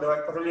сначала,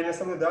 давай, параллельно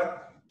со мной,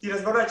 да. Ты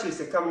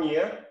разворачивайся ко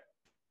мне,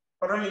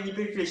 параллельно не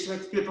перекрещивай,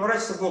 теперь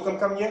поворачивайся боком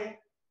ко мне,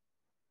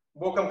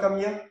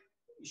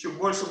 еще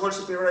больше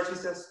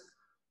переворачивайся,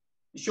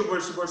 еще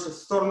больше, в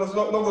сторону,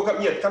 ногу ко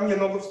мне,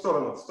 ногу в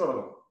сторону,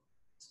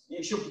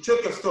 еще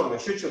четко в сторону,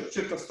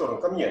 четко в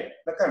сторону, ко мне,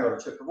 на камеру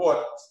четко,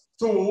 вот,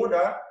 2,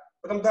 да,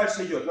 потом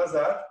дальше идет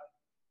назад,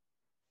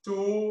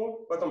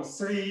 2, потом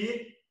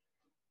 3,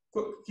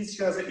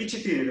 кисточка назад, и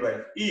 4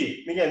 давай,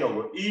 и меняй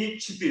ногу, и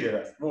 4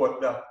 раз, вот,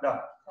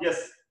 да, yes.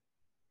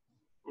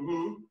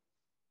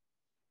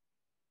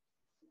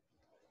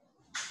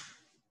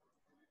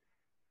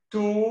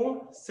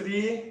 2,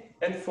 3,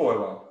 and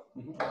 4.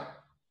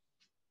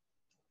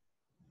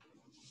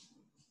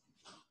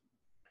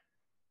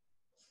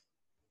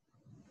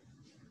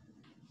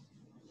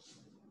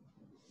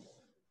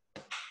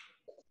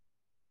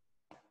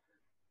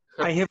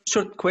 I have a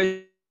short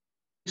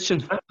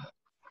question.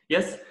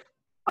 Yes.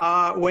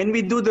 When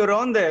we do the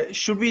ronde,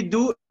 should we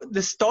do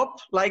the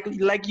stop like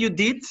you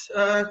did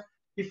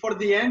before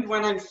the end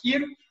when I'm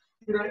here?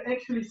 Should I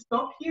actually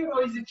stop here,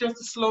 or is it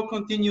just a slow,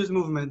 continuous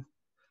movement?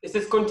 Es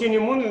ist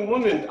continuous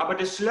movement, aber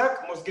der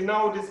Schlag muss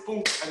genau das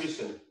Punkt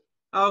erwischen.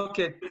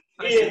 Okay.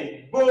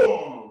 In,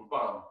 boom,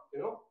 bam, you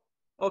know?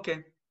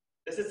 Okay.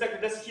 Das ist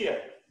das hier.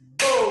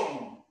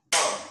 Boom,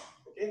 bam.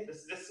 Okay?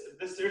 Das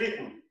ist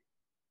Rhythm.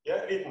 Ja,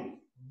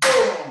 Rhythm.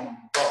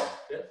 Boom, bam.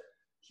 Ja?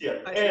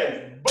 Hier.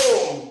 And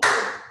boom, boom.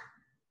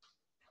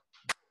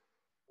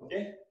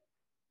 Okay?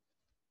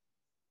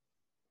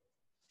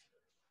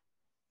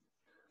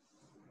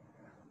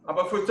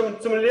 Aber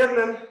zum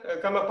Lernen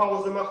kann man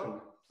Pause machen.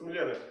 Zum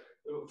Lernen.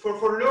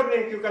 For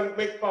learning, you can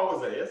make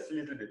pause, yes, a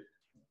little bit.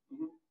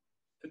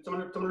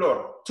 Zum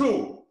Learn.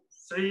 2,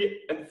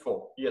 3, and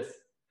 4, yes.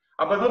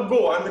 Aber not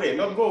go, Andrei,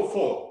 not go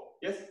 4,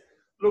 yes.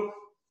 Look,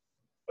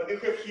 but you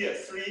have here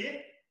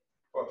 3.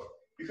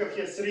 You have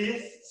here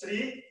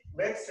 3,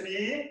 back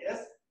 3,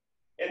 yes.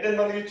 And then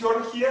when you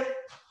turn here,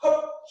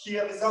 hop,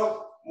 here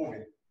without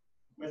moving,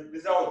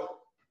 without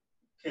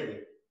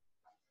heavy.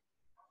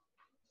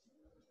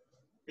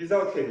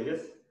 Without heavy,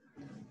 yes.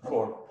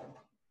 4,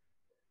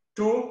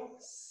 2,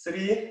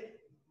 3,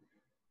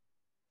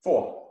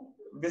 4.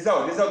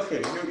 Without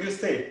heavy. You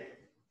stay.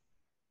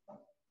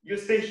 You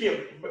stay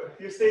here.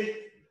 You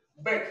stay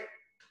back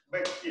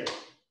here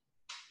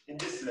in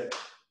this leg.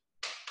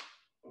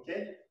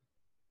 Okay.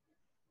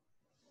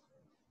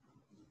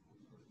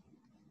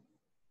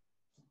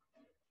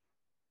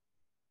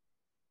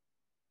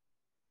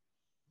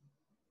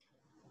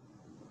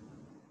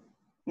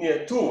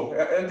 Yeah, 2,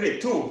 Andrei,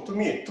 2 to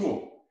me,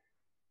 2.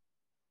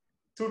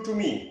 2 to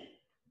me.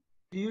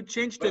 Do you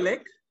change the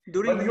leg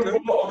during but the you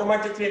turn? go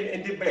automatically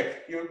in the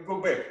back. You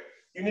go back.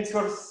 You need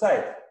first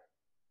side.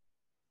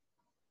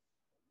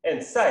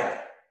 And side.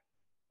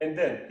 And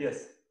then,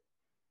 yes.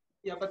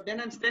 Yeah, but then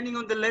I'm standing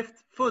on the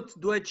left foot.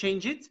 Do I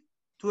change it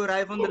to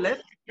arrive on the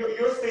left?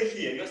 You stay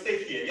here. You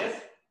stay here,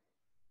 yes?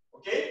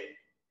 Okay?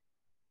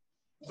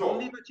 So,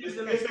 you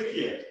stay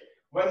here.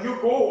 When you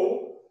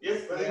go,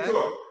 yes, when you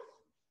turn.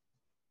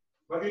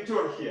 When you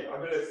turn here, I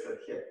will start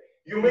here.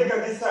 You make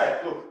on this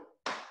side, look.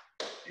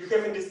 You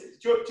have in this,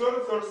 turn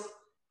first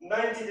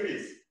 90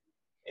 degrees.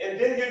 And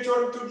then you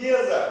turn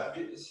together,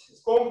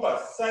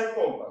 compass, side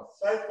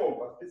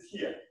compass, it's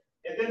here.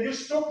 And then you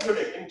stop your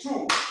leg in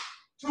 2.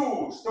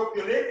 2, stop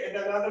your leg, and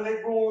another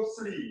leg go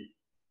 3.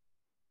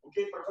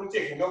 Okay, from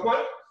taking, no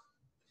one.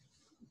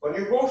 When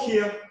you go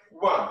here,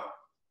 1,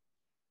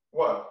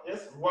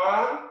 yes,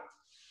 1.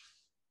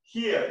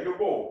 Here, you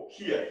go,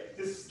 here.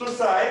 This 2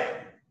 sides,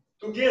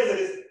 together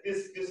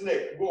this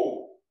leg,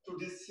 go to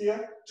this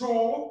here,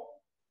 2.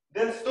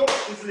 Then stop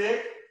this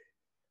leg,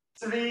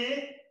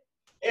 3,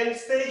 and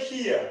stay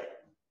here.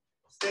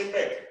 Stay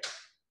back.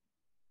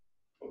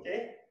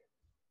 Okay?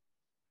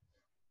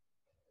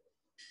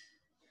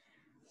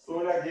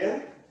 Slowly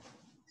again.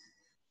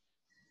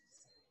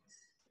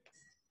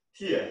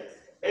 Here.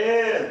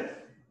 And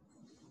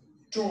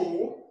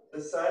 2,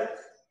 the side.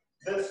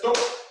 Then stop.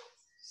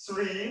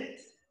 3.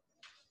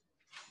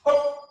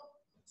 Hop.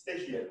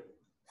 Stay here.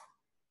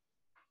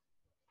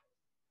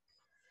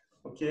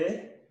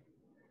 Okay?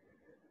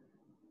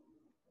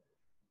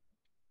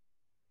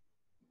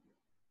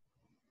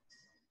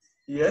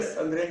 Yes,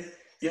 Andrei.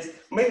 Yes,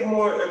 make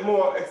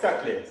more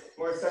exactly.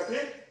 More exactly.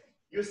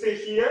 You stay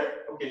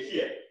here. Okay,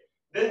 here.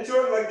 Then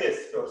turn like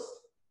this first.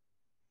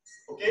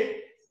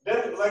 Okay.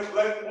 Then like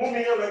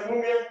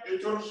mumia, you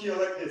turn here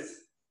like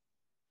this.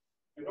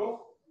 You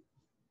know,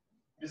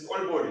 with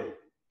all body.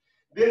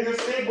 Then you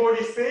stay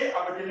body stay,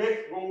 but the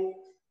leg go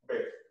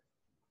back.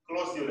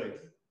 Close your leg.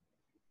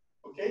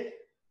 Okay.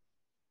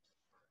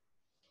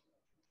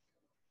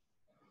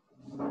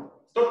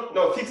 Stop.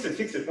 No, fix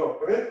it. No,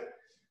 okay.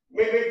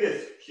 Make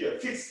this here.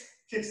 Fix.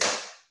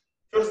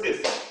 First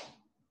this.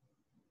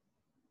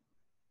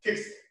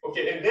 Fix.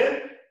 Okay, and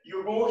then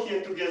you go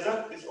here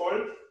together. This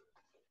all.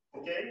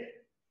 Okay.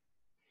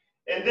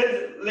 And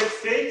then leg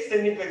stay,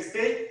 standing leg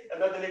stay.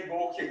 Another leg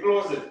go here.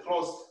 Close it.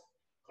 Close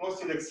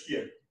your legs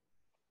here.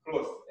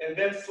 Close. And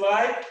then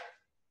slide.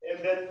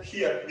 And then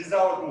here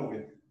without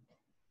moving.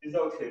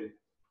 Without heavy.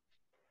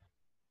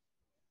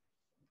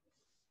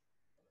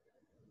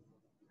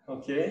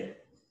 Okay.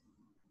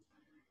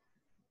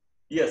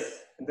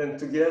 Yes, and then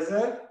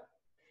together,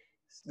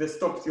 then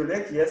stop your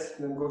leg, yes,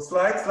 then go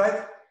slide,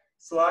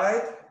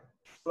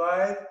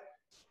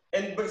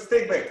 and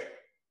stay back.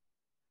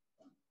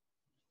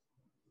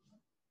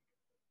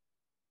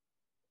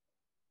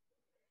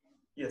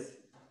 Yes,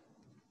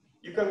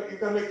 you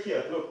can make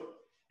here, look,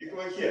 you can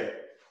make here,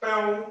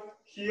 pound,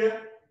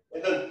 here,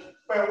 and then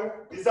pound,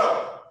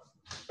 without,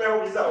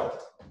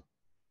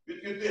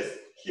 you test,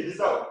 here,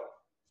 without,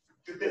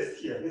 you test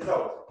here,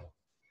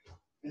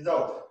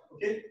 without,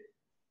 okay?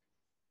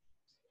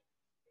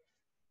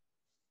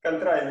 Can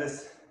try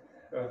this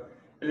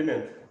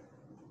element.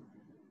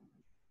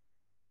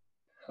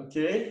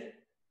 Okay.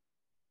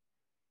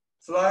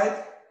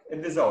 Slide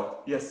and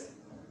without. Yes.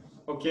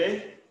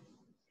 Okay.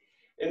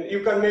 And you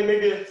can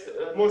maybe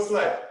more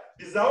slide.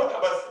 Without,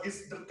 but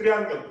this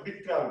triangle,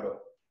 big triangle.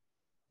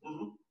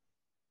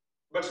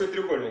 Большой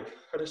треугольник.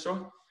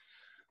 Хорошо.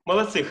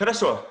 Молодцы.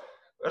 Хорошо.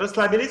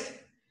 Расслабились?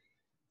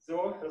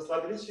 Все,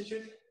 расслабились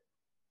чуть-чуть.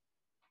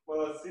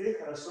 Молодцы.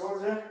 Хорошо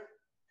уже.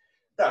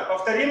 Так,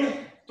 повторим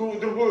ту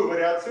другую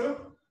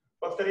вариацию.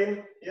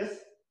 Повторим. Yes.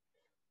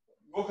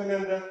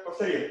 Вуханенда.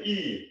 Повторим.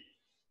 И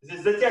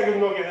здесь затягиваем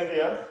ноги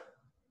наверх.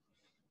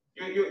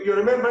 You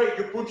remember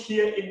you put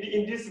here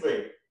in this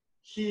way.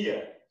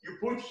 Here. You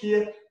put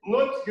here.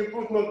 Not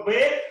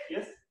back.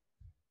 Yes.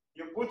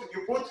 You put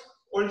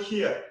all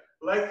here.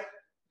 Like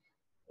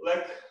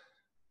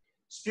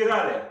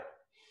spirale.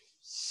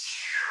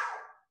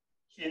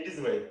 Here in this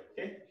way,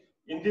 okay?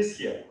 In this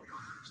here,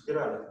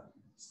 spirale,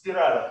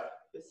 spirale.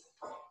 Yes.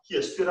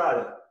 Here,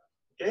 spirale,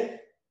 okay?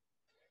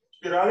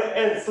 Spirale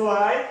and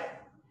slide.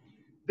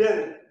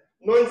 Then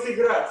 90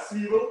 grad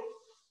swivel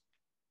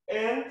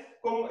and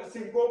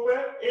syncope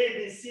A,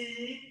 B,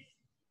 C,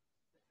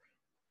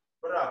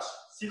 brush,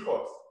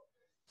 seahorse,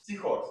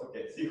 seahorse,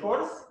 okay,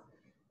 seahorse.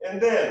 And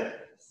then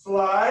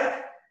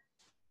slide,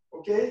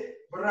 okay,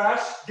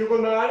 brush,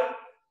 diagonal,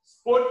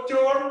 spot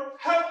turn,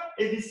 hop,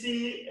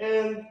 ABC,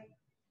 and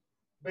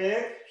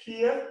back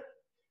here.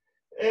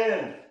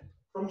 And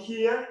from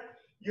here,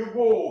 you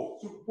go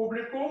to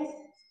publicum,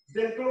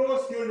 then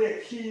close your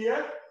leg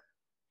here,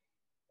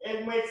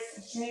 and make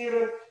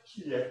smear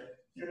here.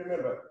 You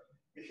remember,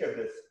 we have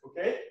this,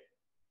 okay?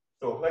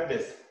 So, like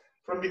this.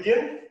 From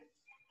begin,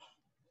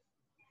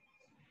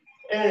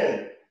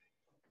 and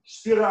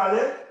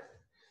spirale,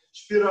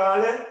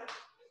 spirale,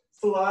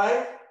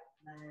 slide,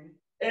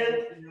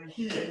 and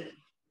here.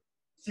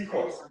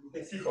 Seahorse,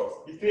 okay,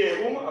 seahorse.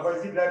 Быстрее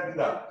aber sie bleiben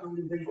da.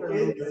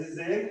 Okay, das ist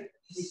sehen.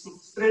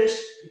 Stretch,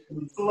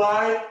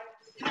 slide,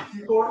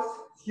 seahorse,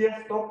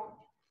 here, stop,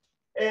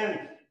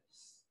 and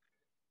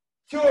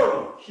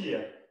turn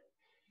here.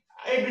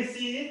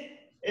 ABC,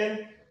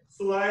 and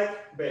slide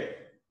back.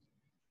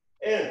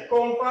 And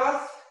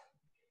compass,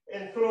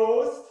 and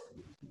closed,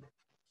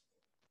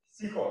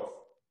 seahorse.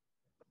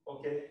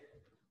 Okay.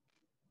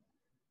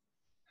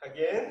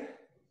 Again.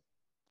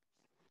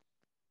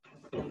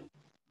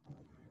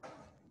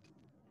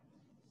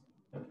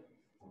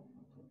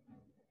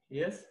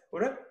 Yes,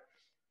 ура?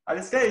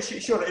 Алиска,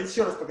 еще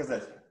раз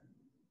показать.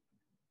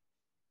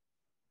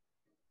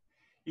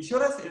 Еще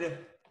раз или?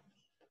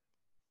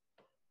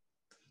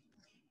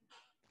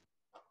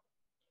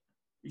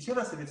 Еще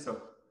раз или все?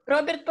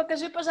 Роберт,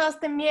 покажи,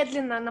 пожалуйста,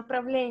 медленно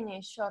направление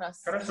еще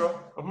раз. Хорошо.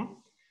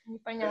 Угу.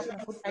 Непонятно.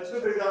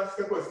 Начну тогда с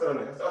какой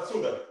стороны?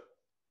 Отсюда.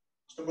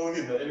 Чтобы было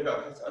видно, или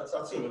как?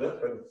 Отсюда, да?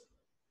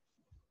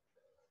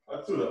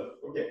 Отсюда,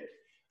 окей.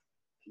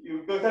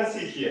 You can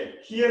see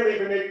here. Here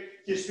we make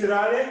here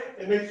spirale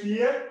and make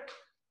here.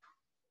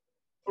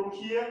 From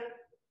here,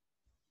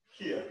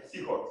 here.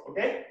 Seahorse,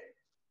 okay?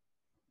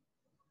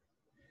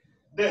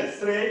 Then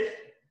straight,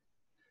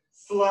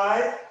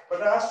 slide,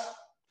 brush,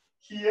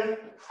 here.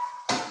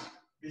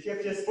 We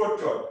have here spot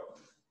turn.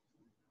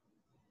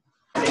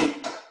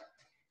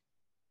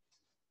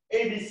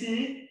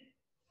 ABC,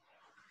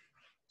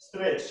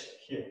 stretch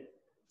here.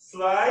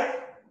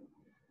 Slide,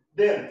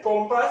 then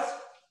compass,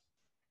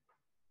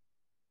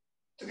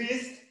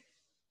 twist,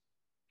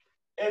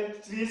 and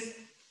twist,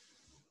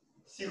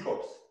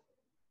 seahorse.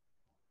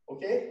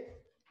 Okay?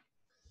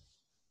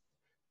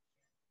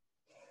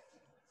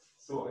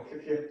 So I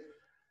have here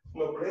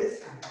no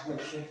place, a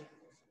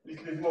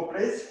little bit more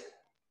place.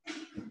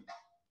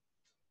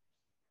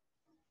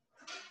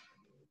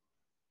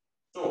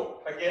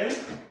 So again.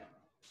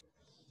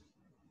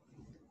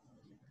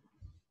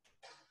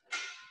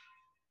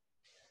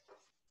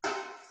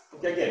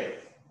 Okay, again.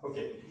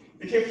 Okay.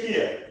 We have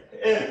here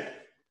and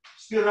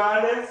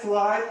spirale,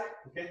 slide,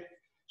 okay,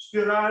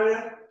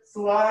 spirale,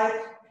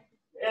 slide,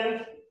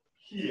 and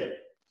here,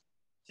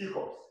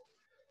 seahorse.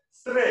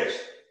 Stretch,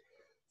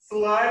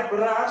 slide,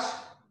 brush,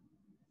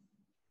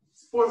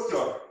 spot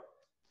turn,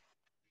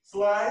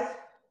 slide,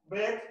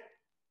 back,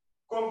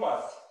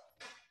 compass,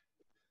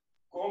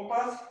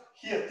 compass,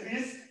 here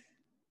twist,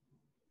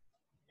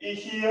 and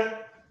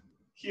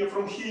here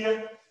from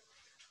here,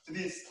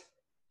 twist,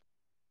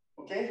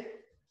 okay?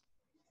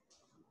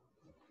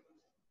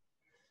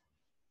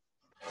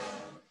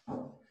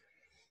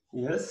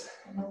 Yes.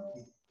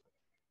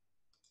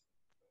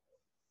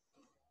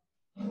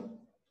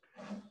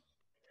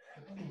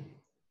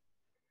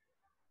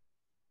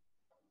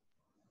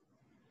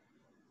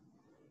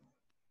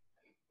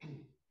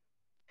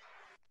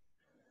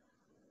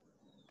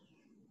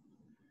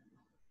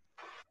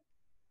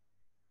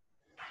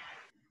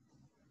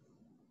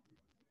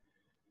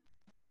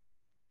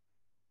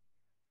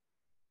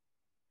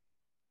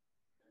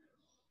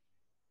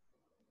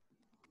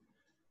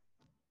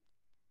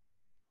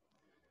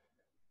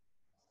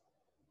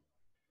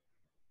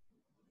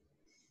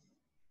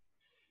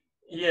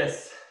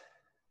 Yes.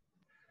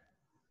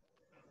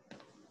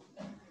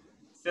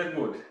 Sehr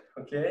gut.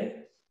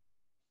 Okay.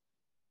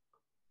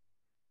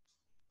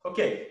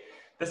 Okay.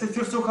 Das ist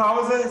für zu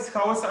Hause, das ist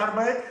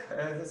Hausarbeit,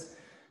 das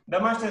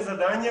домашнее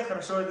задание.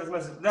 Хорошо, это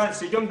значит.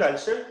 Дальше, идем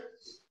дальше.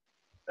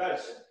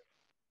 Дальше.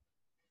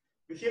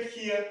 We have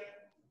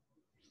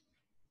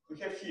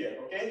here,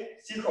 okay?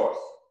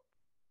 Seahorse.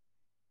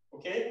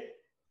 Okay?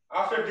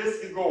 After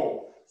this we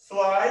go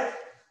slide.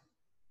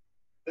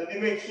 Then we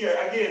make here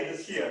again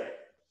this here,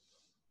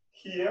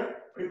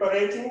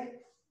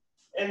 preparing,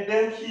 and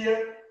then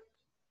here,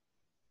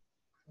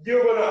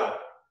 diagonal.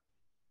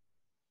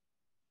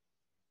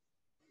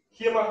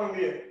 Hier machen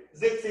wir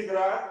 60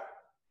 Grad,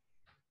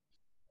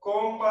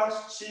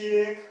 Kompass,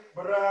 check,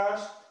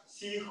 brush,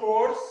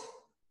 seahorse,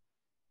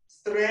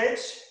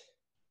 stretch,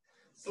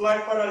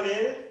 slide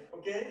parallel,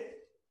 okay,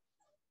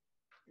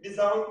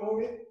 without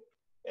moving,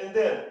 and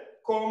then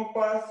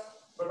Kompass,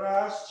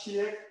 brush,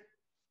 check.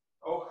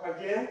 Auch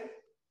again.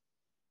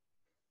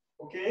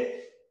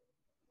 Okay.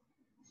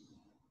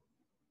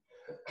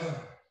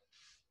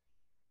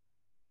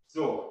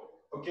 So,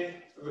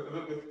 okay.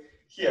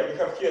 Here, we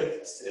have here,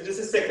 this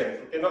is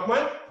second. Okay,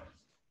 nochmal.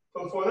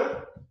 Von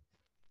vorne.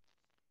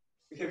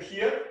 We have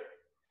here,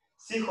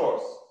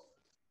 seahorse.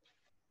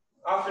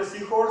 After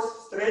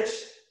seahorse, stretch,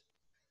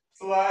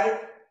 slide,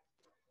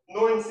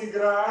 90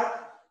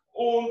 Grad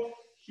und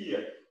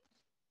hier.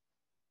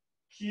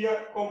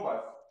 Hier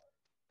Kompass.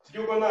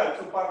 Diagonal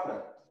zum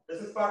Partner.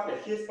 Das ist Partner.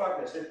 Hier ist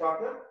Partner. Steht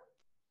Partner.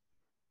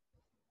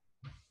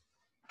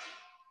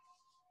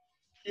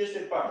 Hier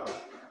steht Partner.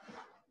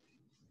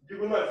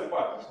 Diagonal zum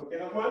Partner. Okay,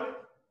 nochmal.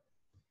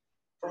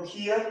 From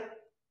here.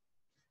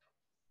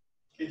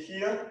 Geht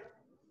hier.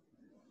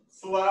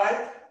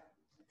 Slide.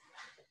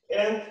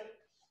 And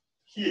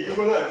hier.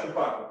 Diagonal zum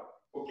Partner.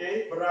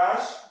 Okay.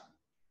 Brush.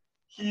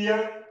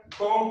 Hier.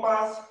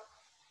 Kompass.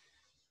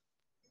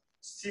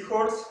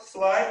 Seahorse.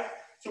 Slide.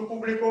 Zum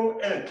Publikum.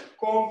 And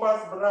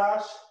Kompass.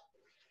 Brush.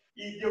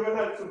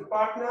 Diagonal zum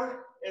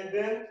Partner. And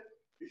then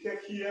we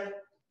have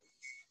here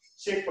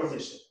check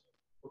position.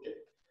 Okay.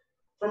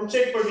 From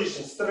check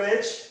position,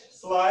 stretch,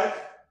 slide,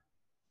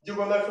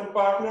 diagonal from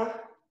partner,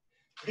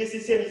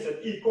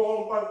 270 и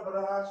Kompass,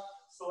 brush,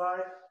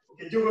 slide.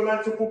 Okay,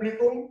 diagonal zum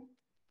Publikum.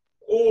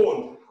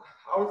 Und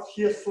out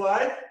here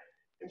slide.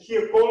 And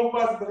here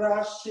Kompass,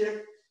 brush,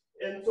 check.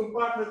 And zum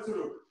Partner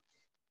zurück.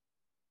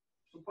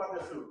 Zum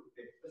Partner zurück.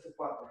 Okay, das ist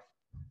Partner.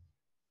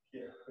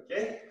 Here,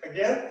 okay,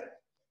 again.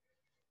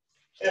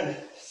 And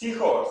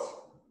seahorse.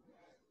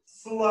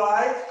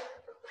 Slide.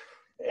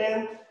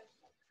 And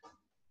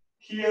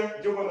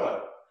here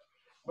diagonal.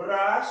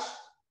 Brush,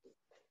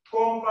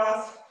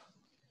 Kompass,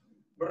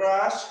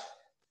 brush,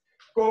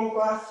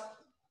 Kompass,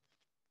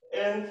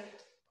 and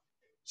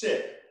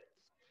check.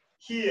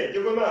 Here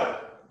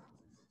diagonal.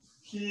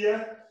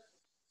 Here.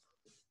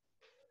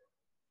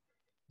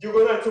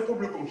 Diagonal zum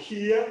Publikum.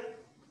 Hier.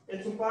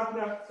 Und zum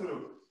Partner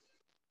zurück.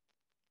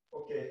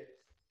 Okay.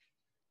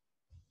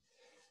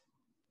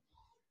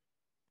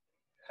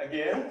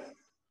 Again.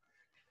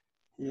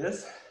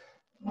 Yes.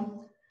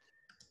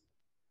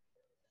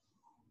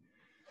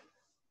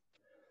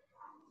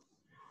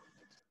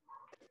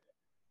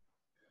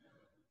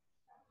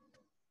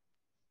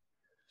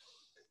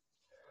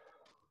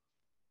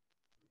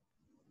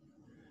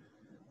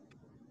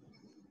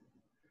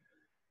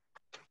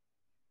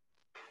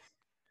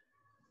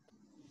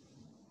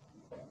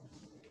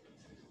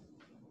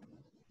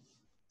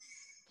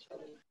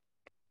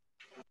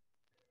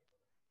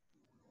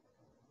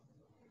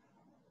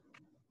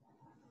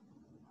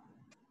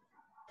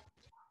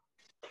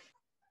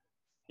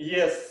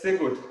 Yes, sehr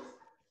gut.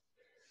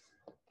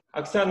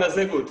 Oksana,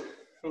 sehr gut.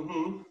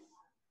 Mhm.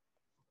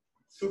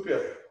 Super.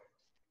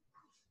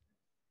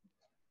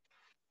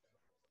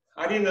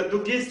 Arina,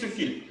 du gehst zu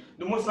viel.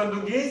 Du musst, wenn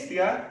du gehst,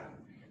 ja,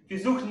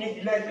 versuch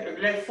nicht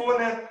gleich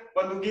vorne,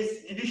 wenn du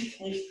gehst, Gewicht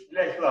nicht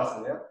gleich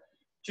lassen, ja.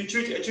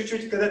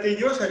 Чуть-чуть, когда ты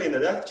идешь, Арина,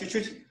 да,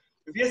 чуть-чуть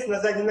вес на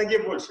задней ноге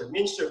больше,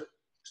 меньше,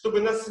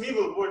 чтобы на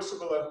свивел больше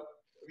было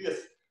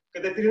вес.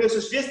 Когда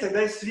переносишь вес,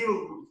 тогда и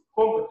свивел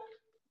компас.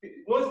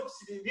 Но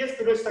вес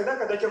переносишь тогда,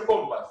 когда у тебя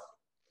компас.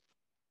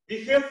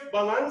 We have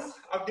balance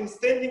of the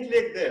standing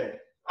leg then.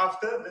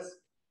 After this,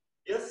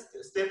 yes,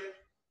 step.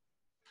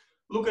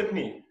 Look at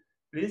me,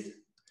 please.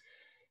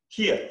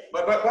 Here.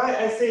 But why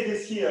I say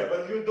this here?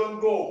 But you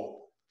don't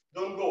go.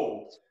 Don't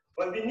go.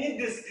 But we need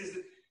this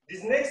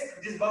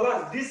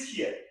balance, this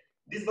here.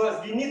 This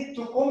balance, we need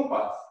to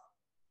compass.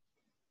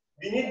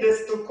 We need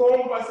this to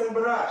compass and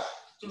brush.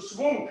 To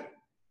schwung.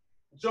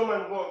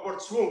 German word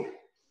schwung.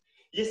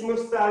 Если мы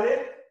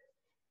встали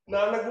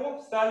на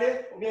ногу,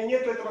 встали, у меня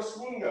нет этого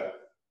швунга.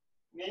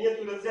 У меня нет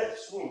куда взять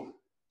швунг.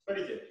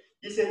 Смотрите,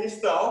 если я не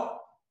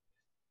встал,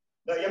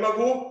 да, я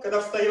могу,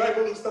 когда встаю,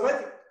 буду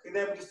вставать, когда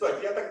я буду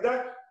вставать, я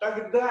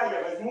тогда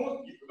я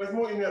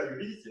возьму энергию,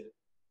 видите?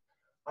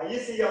 А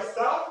если я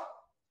встал,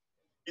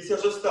 если я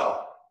уже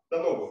встал на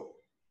ногу,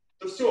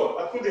 то все,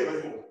 откуда я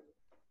возьму?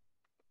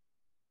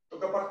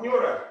 Только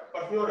партнера.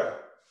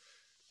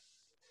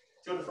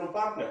 Turn from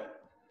partner.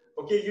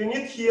 Okay, you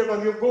need here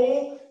when you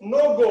go,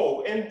 no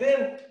go, and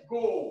then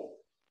go.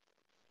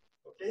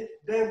 Okay,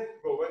 then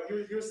go when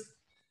you use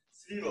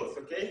swivels,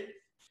 okay?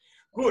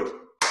 Good.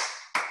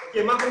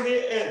 Okay, machen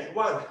wir end.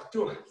 1,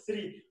 2,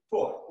 3,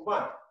 4.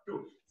 1,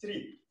 2,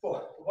 3,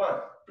 4.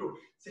 1, 2,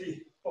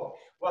 3, 4.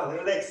 1,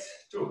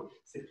 relax. 2,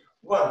 3.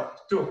 1,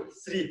 2,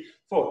 3,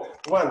 4.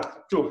 1,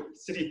 2,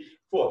 3,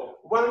 4.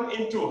 1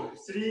 and 2,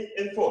 3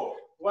 and 4.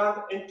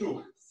 1 and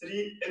 2,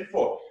 3 and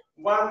 4.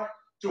 1,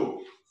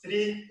 2,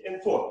 3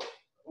 and 4.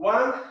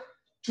 1,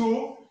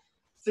 2,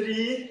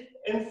 3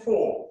 and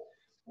 4.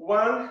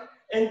 1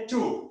 and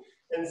 2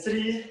 and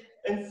 3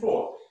 and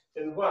 4.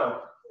 And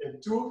 1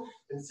 and 2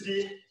 and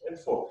 3 and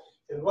 4.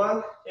 And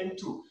 1 and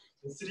 2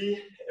 and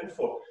 3 and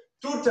 4.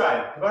 Two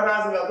time. Два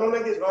раза на одной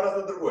ноге, два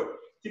раза на другой.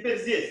 Теперь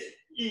здесь.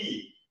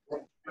 И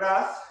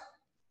раз.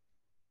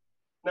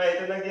 На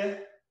этой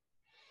ноге.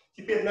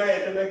 Теперь на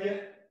этой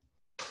ноге.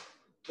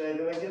 на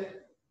этой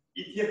ноге.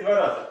 И теперь 2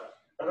 раза.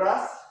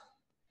 Раз,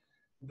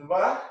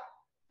 2,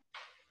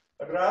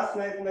 раз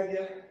на этой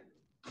ноге,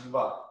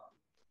 2.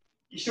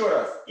 Еще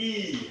раз.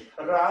 И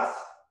раз,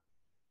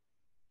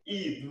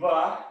 и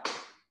 2,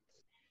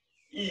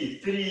 и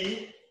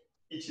 3,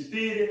 и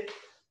 4,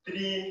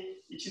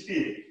 3, и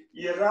 4.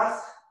 И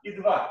раз, и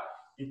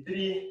 2, и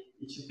 3,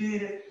 и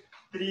 4,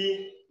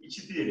 3, и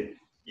 4.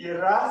 И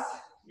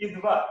раз, и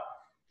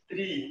 2,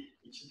 3,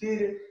 и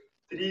 4,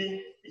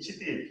 3, и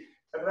 4.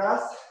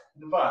 Раз,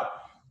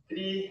 2,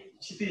 3,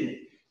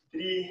 4,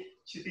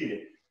 3,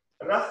 4.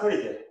 Раз,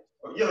 смотрите.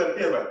 Делаем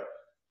первое.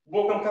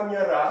 Боком ко мне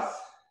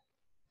раз.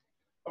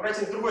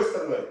 Поворачиваем с другой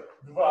стороной.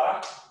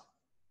 2.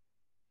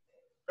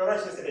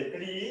 Поворачиваемся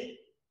 3.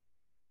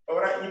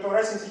 Не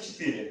поворачиваемся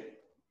 4.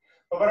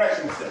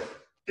 Поворачиваемся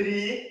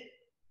 3.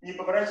 Не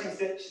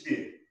поворачиваемся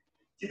 4.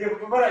 Теперь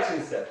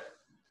поворачиваемся.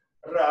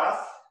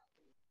 Раз.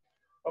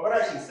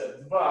 Поворачиваемся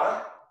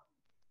 2.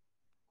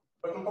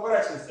 Потом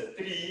поворачиваемся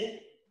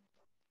 3.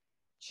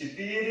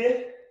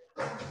 4.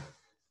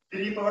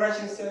 3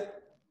 поворачиваемся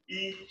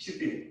и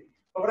 4.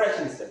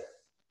 Поворачиваемся.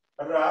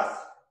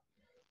 Раз.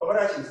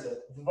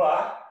 Поворачиваемся.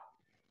 2.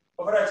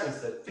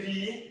 Поворачиваемся.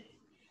 3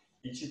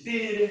 и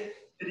 4.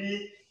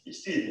 3 и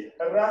 4.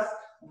 Раз,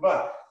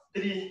 2,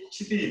 3,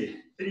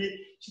 4.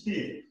 3,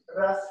 4.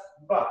 Раз,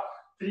 2,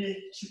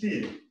 3,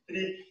 4.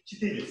 3,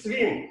 4.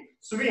 Свинг.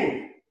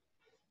 Свинг.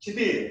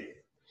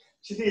 4.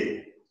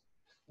 4.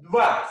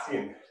 2.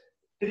 Свинг.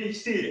 3,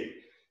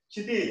 4.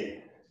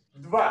 4.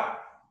 2.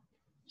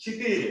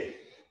 4.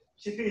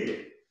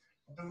 4.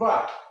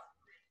 2.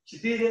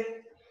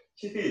 4.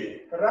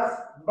 4. Раз,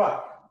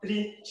 2,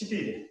 3,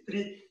 4.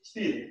 3,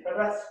 4.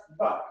 Раз,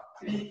 2,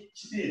 3,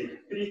 4.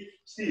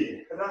 3,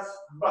 4. Раз,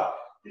 2,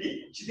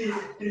 3, 4.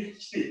 3,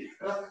 4.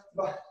 Раз,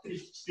 2,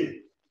 3,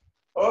 4.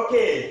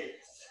 Окей.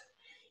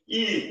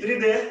 И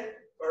 3D.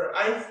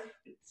 1,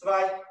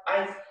 2,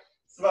 1,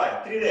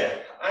 2.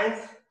 3D.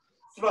 1,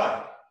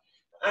 2.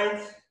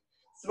 1,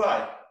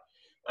 2.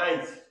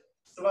 1,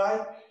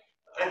 2.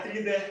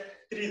 3D.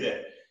 3D.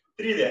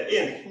 3D.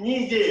 И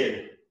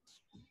нигде.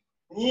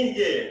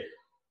 Нигде.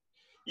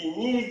 И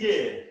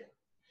нигде.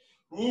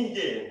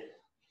 Нигде.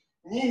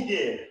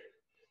 Нигде.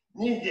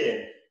 Нигде.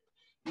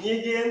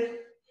 Нигде.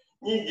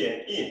 Нигде.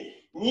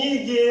 И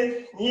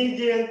нигде.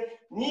 Нигде.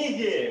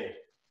 Нигде.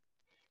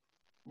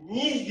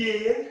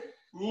 Нигде.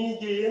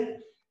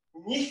 Нигде.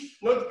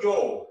 Nicht. Not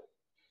go.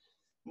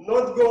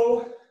 Not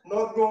go.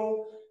 Not go.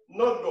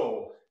 Not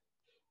go.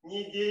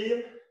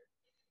 Нигде.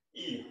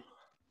 И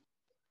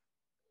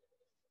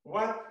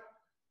 1,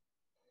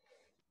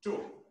 2,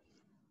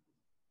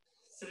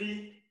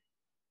 3,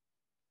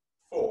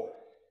 4.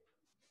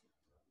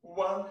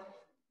 1,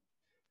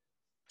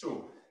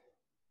 2,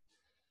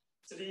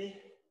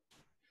 3,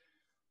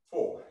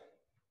 4.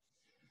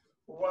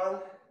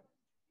 1,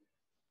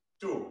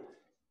 2.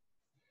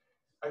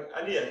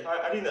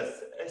 Alina,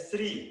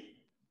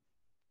 3,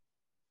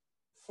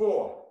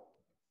 4.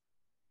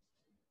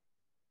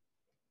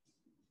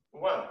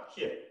 1,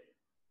 here.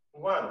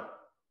 1,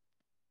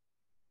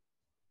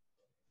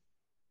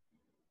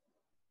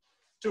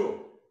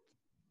 2,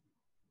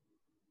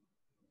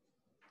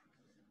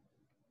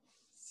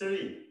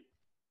 3.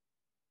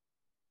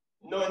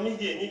 No,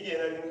 nigdzie,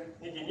 nigdzie,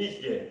 nigdzie,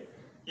 nigdzie.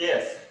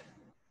 Yes.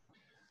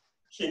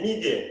 Here,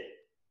 nigdzie.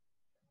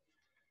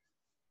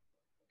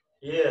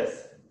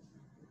 Yes.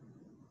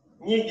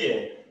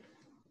 Nigdzie.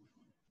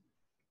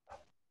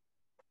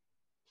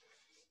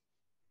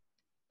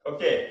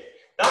 Окей.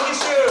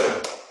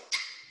 Dankeschön.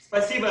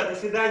 Спасибо, до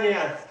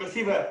свидания.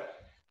 Спасибо.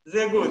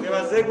 Sehr gut.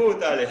 Ja, sehr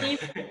gut, alle.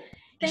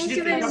 Thank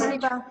you very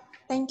much.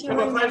 Thank you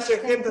very much.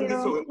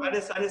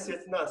 Alles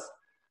jetzt nass.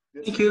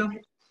 Thank you.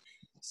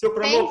 Все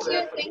промокло.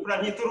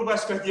 Я не ту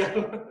рубашку одел.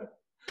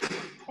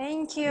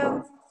 Thank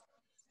you.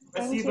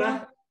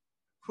 Спасибо.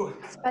 Фу.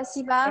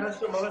 Спасибо.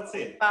 Хорошо,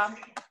 молодцы.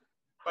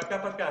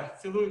 Пока-пока.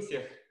 Целую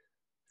всех.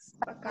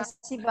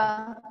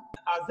 Спасибо.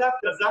 А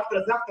завтра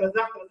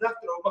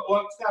у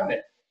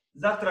Оксаны.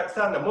 Завтра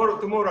Оксана.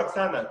 Tomorrow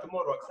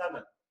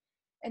Оксана.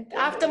 And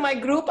after my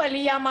group,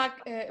 Aliyah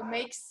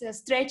makes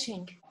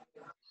stretching.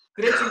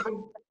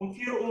 Stretching um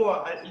 4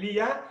 Uhr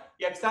Lia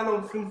и Оксана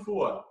um 5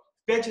 Uhr.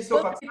 5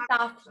 часов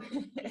Оксана.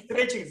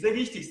 Stretching, sehr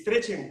wichtig.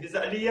 Stretching без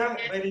Aliyah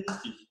very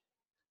wichtig.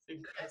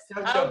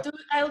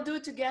 I'll do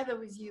together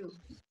with you.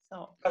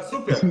 So.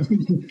 Super.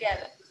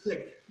 Together.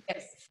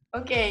 Yes.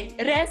 Okay.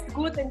 Rest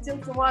good until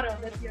tomorrow.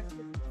 That's your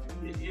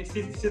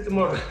tip. See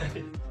tomorrow.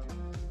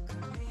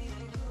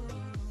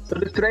 So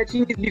the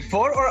stretching is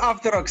before or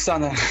after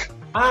Oksana?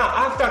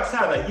 After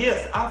Oksana.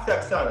 Yes, after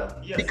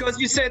Oksana. Yes. Because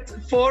you said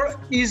 4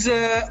 is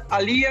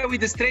Aliyah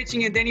with the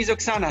stretching and then is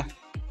Oksana.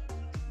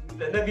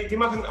 Wir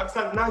machen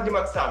Oksana, nach dem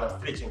Oksana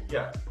Stretching,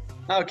 ja.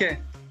 Okay.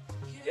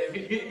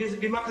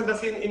 Wir machen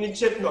das in den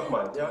Chat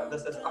nochmal, ja.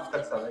 Das ist after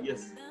Oksana,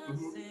 yes.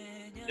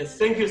 Yes,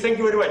 thank you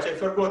very much. I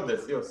forgot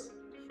this, yes.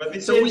 But we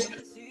changed.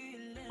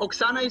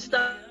 Oksana is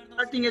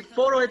starting at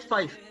 4 or at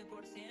 5?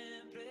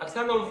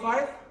 Oksana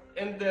 5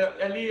 and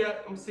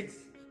Aliyah 6.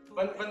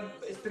 When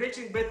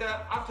stretching better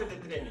after the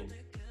training.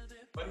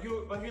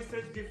 When you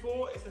stretch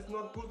before, it is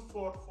not good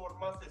for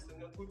muscles and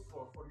not good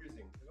for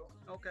using. You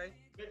know. Okay.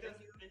 Better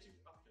stretch it